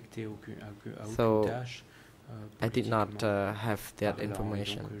politically, so I did not have that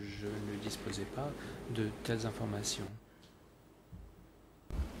information.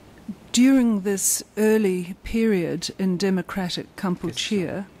 During this early period in democratic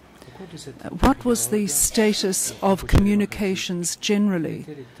Kampuchea, what was the status of communications generally?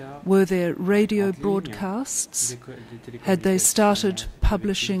 Were there radio broadcasts? Had they started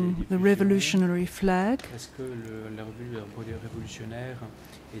publishing the revolutionary flag?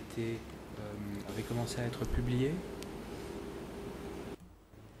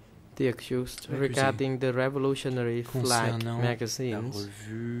 The accused, regarding the revolutionary flag magazines,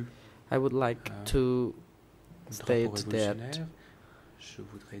 I would like to state that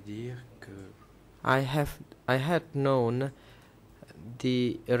I had known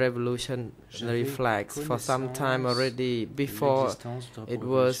the revolutionary flags for some time already. Before it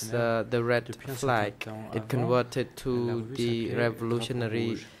was the red flag. It converted to the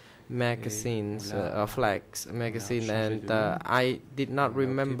revolutionary magazines flags magazine, and I did not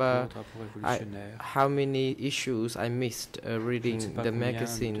remember how many issues I missed reading the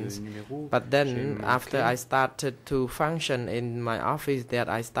magazines. But then after I started to function in my office, that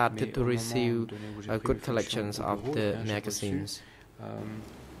I started to receive good collections of the magazines.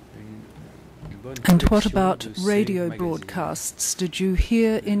 And what about radio broadcasts? Did you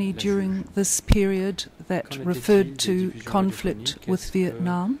hear any during this period that referred to conflict with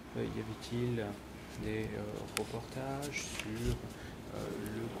Vietnam?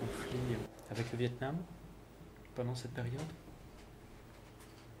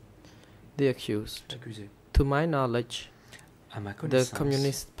 The accused. To my knowledge, the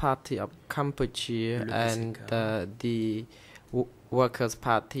Communist Party of Kampuchea and the Workers'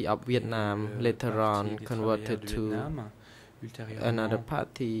 Party of Vietnam later on converted to another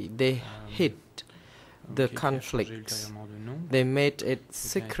party. They hid the conflicts. They made it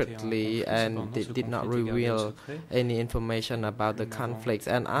secretly and they did not reveal any information about the conflicts.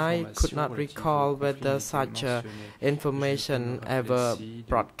 And I could not recall whether such information ever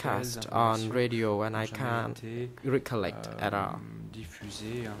broadcast on radio, and I can't recollect at all.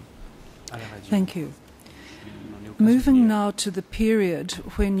 Thank you. Moving now to the period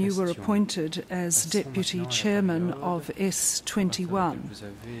when you were appointed as Deputy Chairman of S21,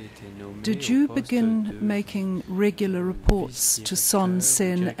 did you begin making regular reports to Son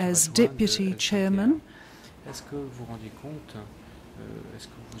Sen as Deputy Chairman? Est-ce que vous vous rendez compte, est-ce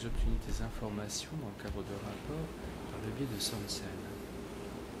que vous obtenez des informations dans le cadre de rapports par le biais de Son Sen?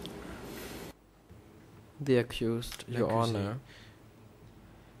 The accused, Your Honor,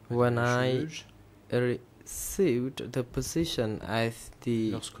 when I received the position as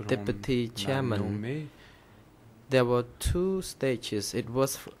the Deputy Chairman, there were two stages. It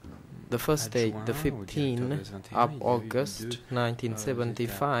was the first stage, the 15th of August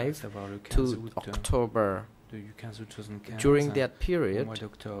 1975 to October. During that period,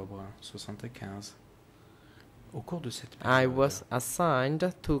 I was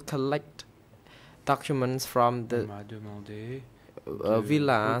assigned to collect documents from the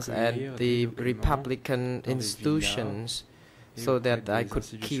villas and the Republican institutions so that I could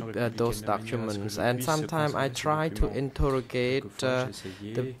keep those documents. And sometimes I try to interrogate the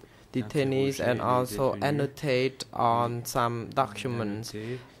detainees and also annotate on some documents.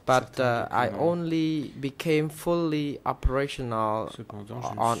 But I only became fully operational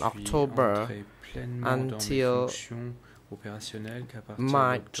on October until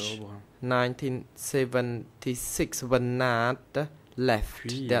March 1976, when Nat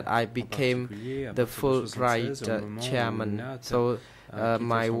left, that I became the full-right chairman. So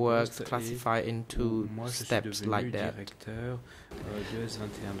my works classified into steps like that.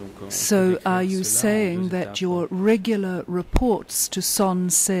 So are you saying that your regular reports to Son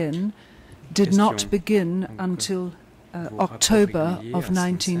Sen did not begin until October of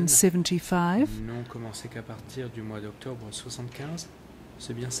 1975? N'ont commencé qu'à partir du mois d'octobre 75,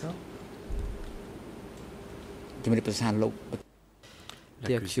 c'est bien ça?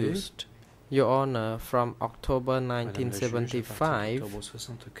 The accused, Your Honor, from October 1975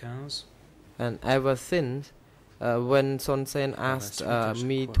 and ever since, when Son Sen asked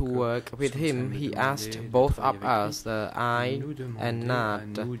me to work with him, he asked both of us, I and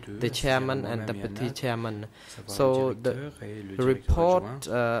Nat, the chairman and deputy chairman. So the report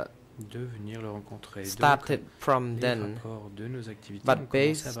started from then, but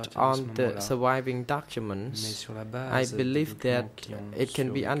based on the surviving documents, I believe that it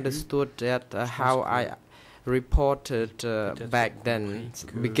can be understood that how I reported back then,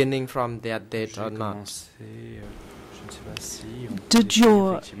 beginning from that date or not. Did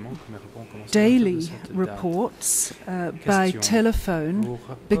your daily reports by telephone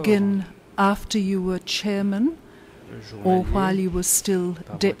begin after you were chairman or while you were still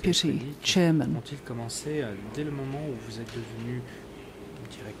deputy chairman? Ont-ils commencé dès le moment où vous êtes devenu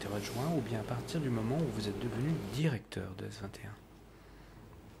directeur adjoint ou bien à partir du moment où vous êtes devenu directeur de S21?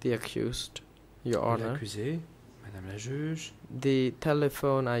 The accused, Your Honor. L'accusé, Madame la juge. The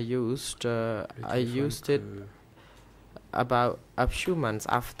telephone I used it about a few months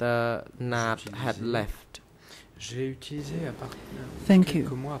after Nat had left. J'ai utilisé à partir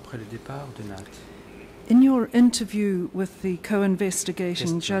quelques mois après le départ de Nat. In your interview with the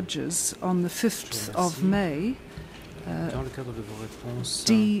co-investigating judges on the 5th of May,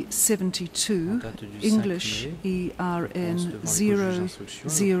 D72, English ERN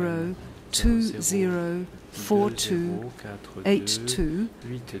 00204282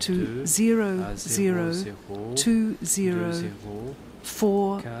 to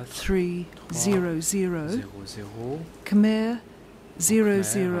 00204300, Khmer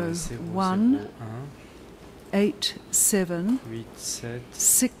 001 87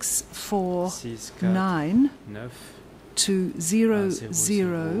 649 to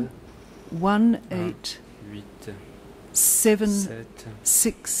 0018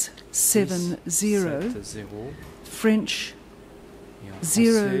 7670, French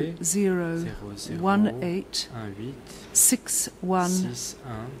 0018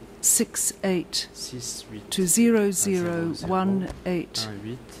 6168 to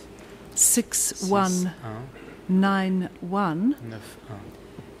 0018 6191.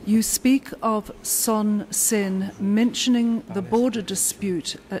 You speak of Son Sen mentioning the border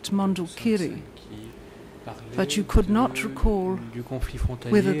dispute at Mondulkiri, but you could not recall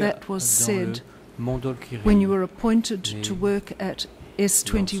whether that was said when you were appointed to work at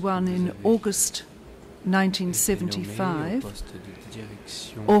S21 in August 1975,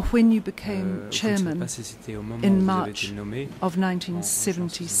 or when you became chairman in March of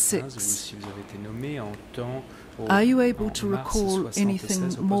 1976. Are you able to recall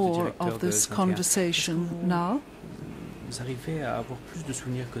anything more of this conversation now? Vous arrivez à avoir plus de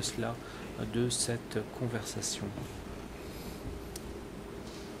souvenirs que cela de cette conversation?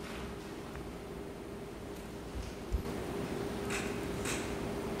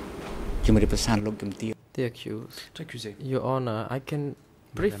 The accused. Your Honor, I can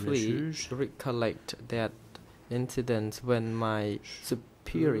briefly recollect that incident when my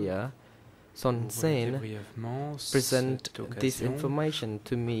superior, Son Sen, presented this information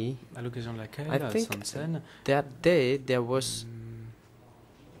to me. I think that day there was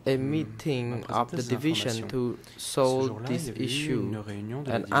a meeting of the division to solve this issue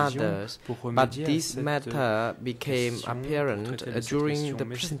and others, but this matter became apparent during the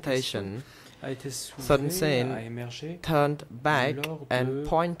presentation. Son Sen turned back and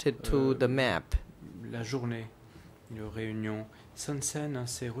pointed to the map. La journée de réunion, Son Sen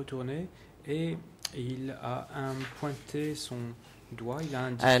s'est retourné et il a pointé son doigt, il a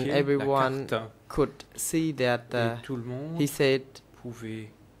indiqué and everyone la carte. Could see that tout le monde he said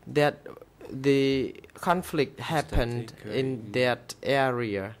that the conflict happened in that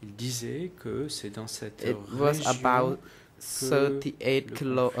area. Il disait que c'est dans cette It was about 38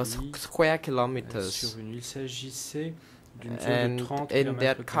 square kilometers. Survenu. Il s'agissait d'une zone and de 30 in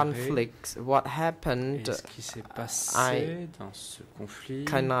that km². conflict, what happened, Et ce qui s'est passé I dans ce conflit,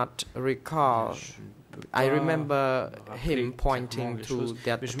 cannot recall. I remember him pointing to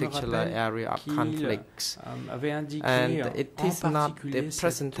that particular area of conflicts, and it is not the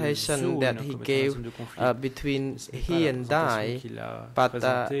presentation that he gave between he and I, but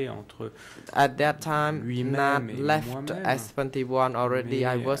at that time, Nad left S21 already.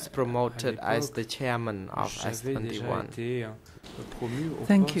 I was promoted as the chairman of S21.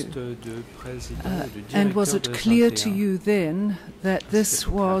 Thank you. And was it clear to you then that this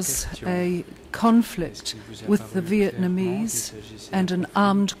was a conflict with the Vietnamese and an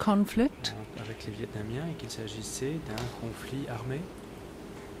armed conflict? Avec les Vietnamiens et qu'il s'agissait d'un conflit armé?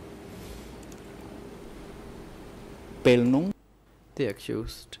 The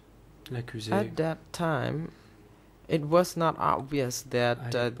accused. L'accusé. At that time, it was not obvious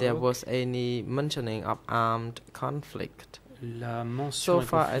that there was any mentioning of armed conflict. So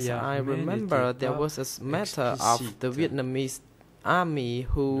far as I remember, there was a matter of the Vietnamese army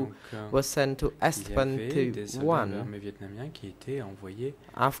who was sent to S21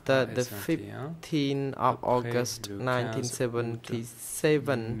 after the 15th of August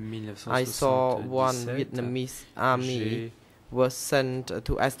 1977. I saw one Vietnamese army was sent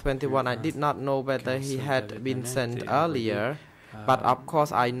to S21. I did not know whether he had been sent earlier, but of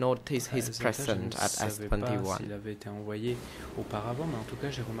course I noticed his presence at S21.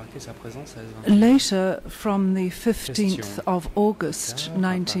 Later, from the 15th of August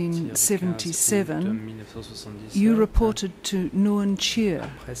 1977, you reported to Nuon Chea.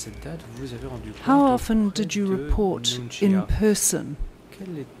 How often did you report in person? À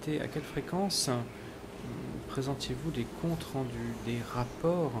quelle fréquence présentiez-vous des comptes rendus, des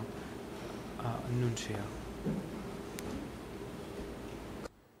rapports à Nuon Chea?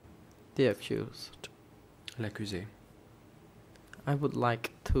 The accused. L'accusé. I would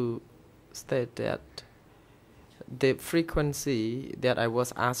like to state that the frequency that I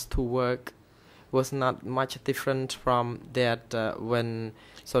was asked to work was not much different from that when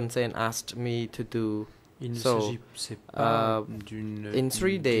Son Sen asked me to do. So, in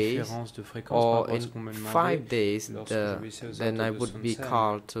 3 days or in 5 days, then I would be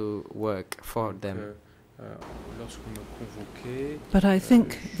called to work for them. But I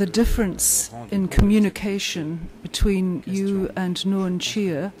think the difference in communication between you and Nuon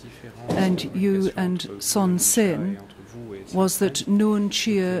Chea and you and Son Sen was that Nuon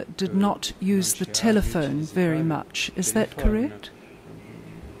Chea did not use the telephone very much. Is that correct?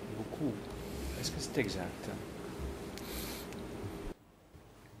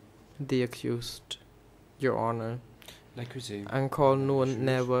 The accused, Your Honor. Uncle Nuon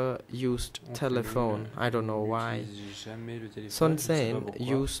never used telephone. I don't know why. Son Sen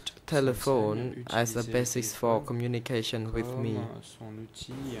used telephone as a basis for communication with me.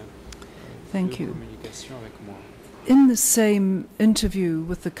 Thank you. In the same interview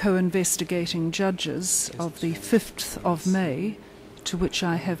with the co-investigating judges of the 5th of May, to which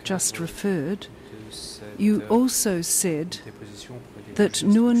I have just referred, you also said that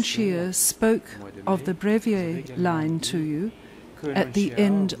Nuon Chea spoke of the Brevier line to you at the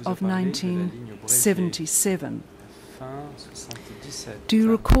end of 1977. Do you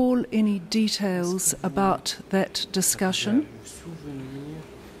recall any details about that discussion?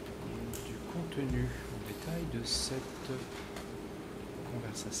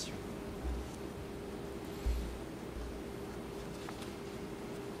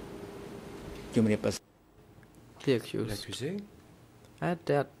 The accused. At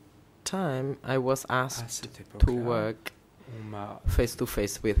that time, I was asked to work face to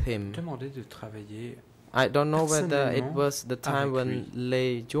face with him. I don't know whether it was the time when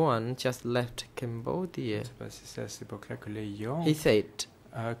Lê Duẩn just left Cambodia. He said,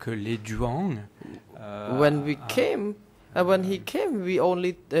 when we came, when he came, we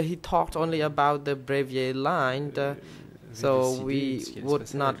only he talked only about the Brevier line, so we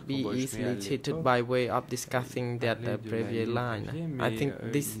would not be easily cheated by way of discussing that Brevier line. I think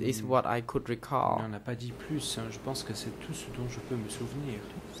this is what I could recall.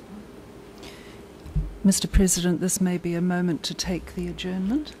 Mr. President, this may be a moment to take the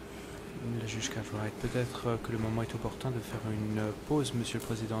adjournment. Le juge Cartwright, peut-être que le moment est opportun de faire une pause, Monsieur le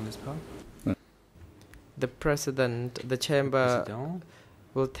Président, n'est-ce pas? The chamber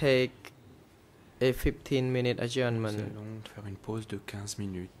will take a 15-minute adjournment. Nous allons faire une pause de 15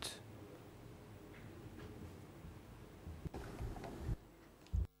 minutes.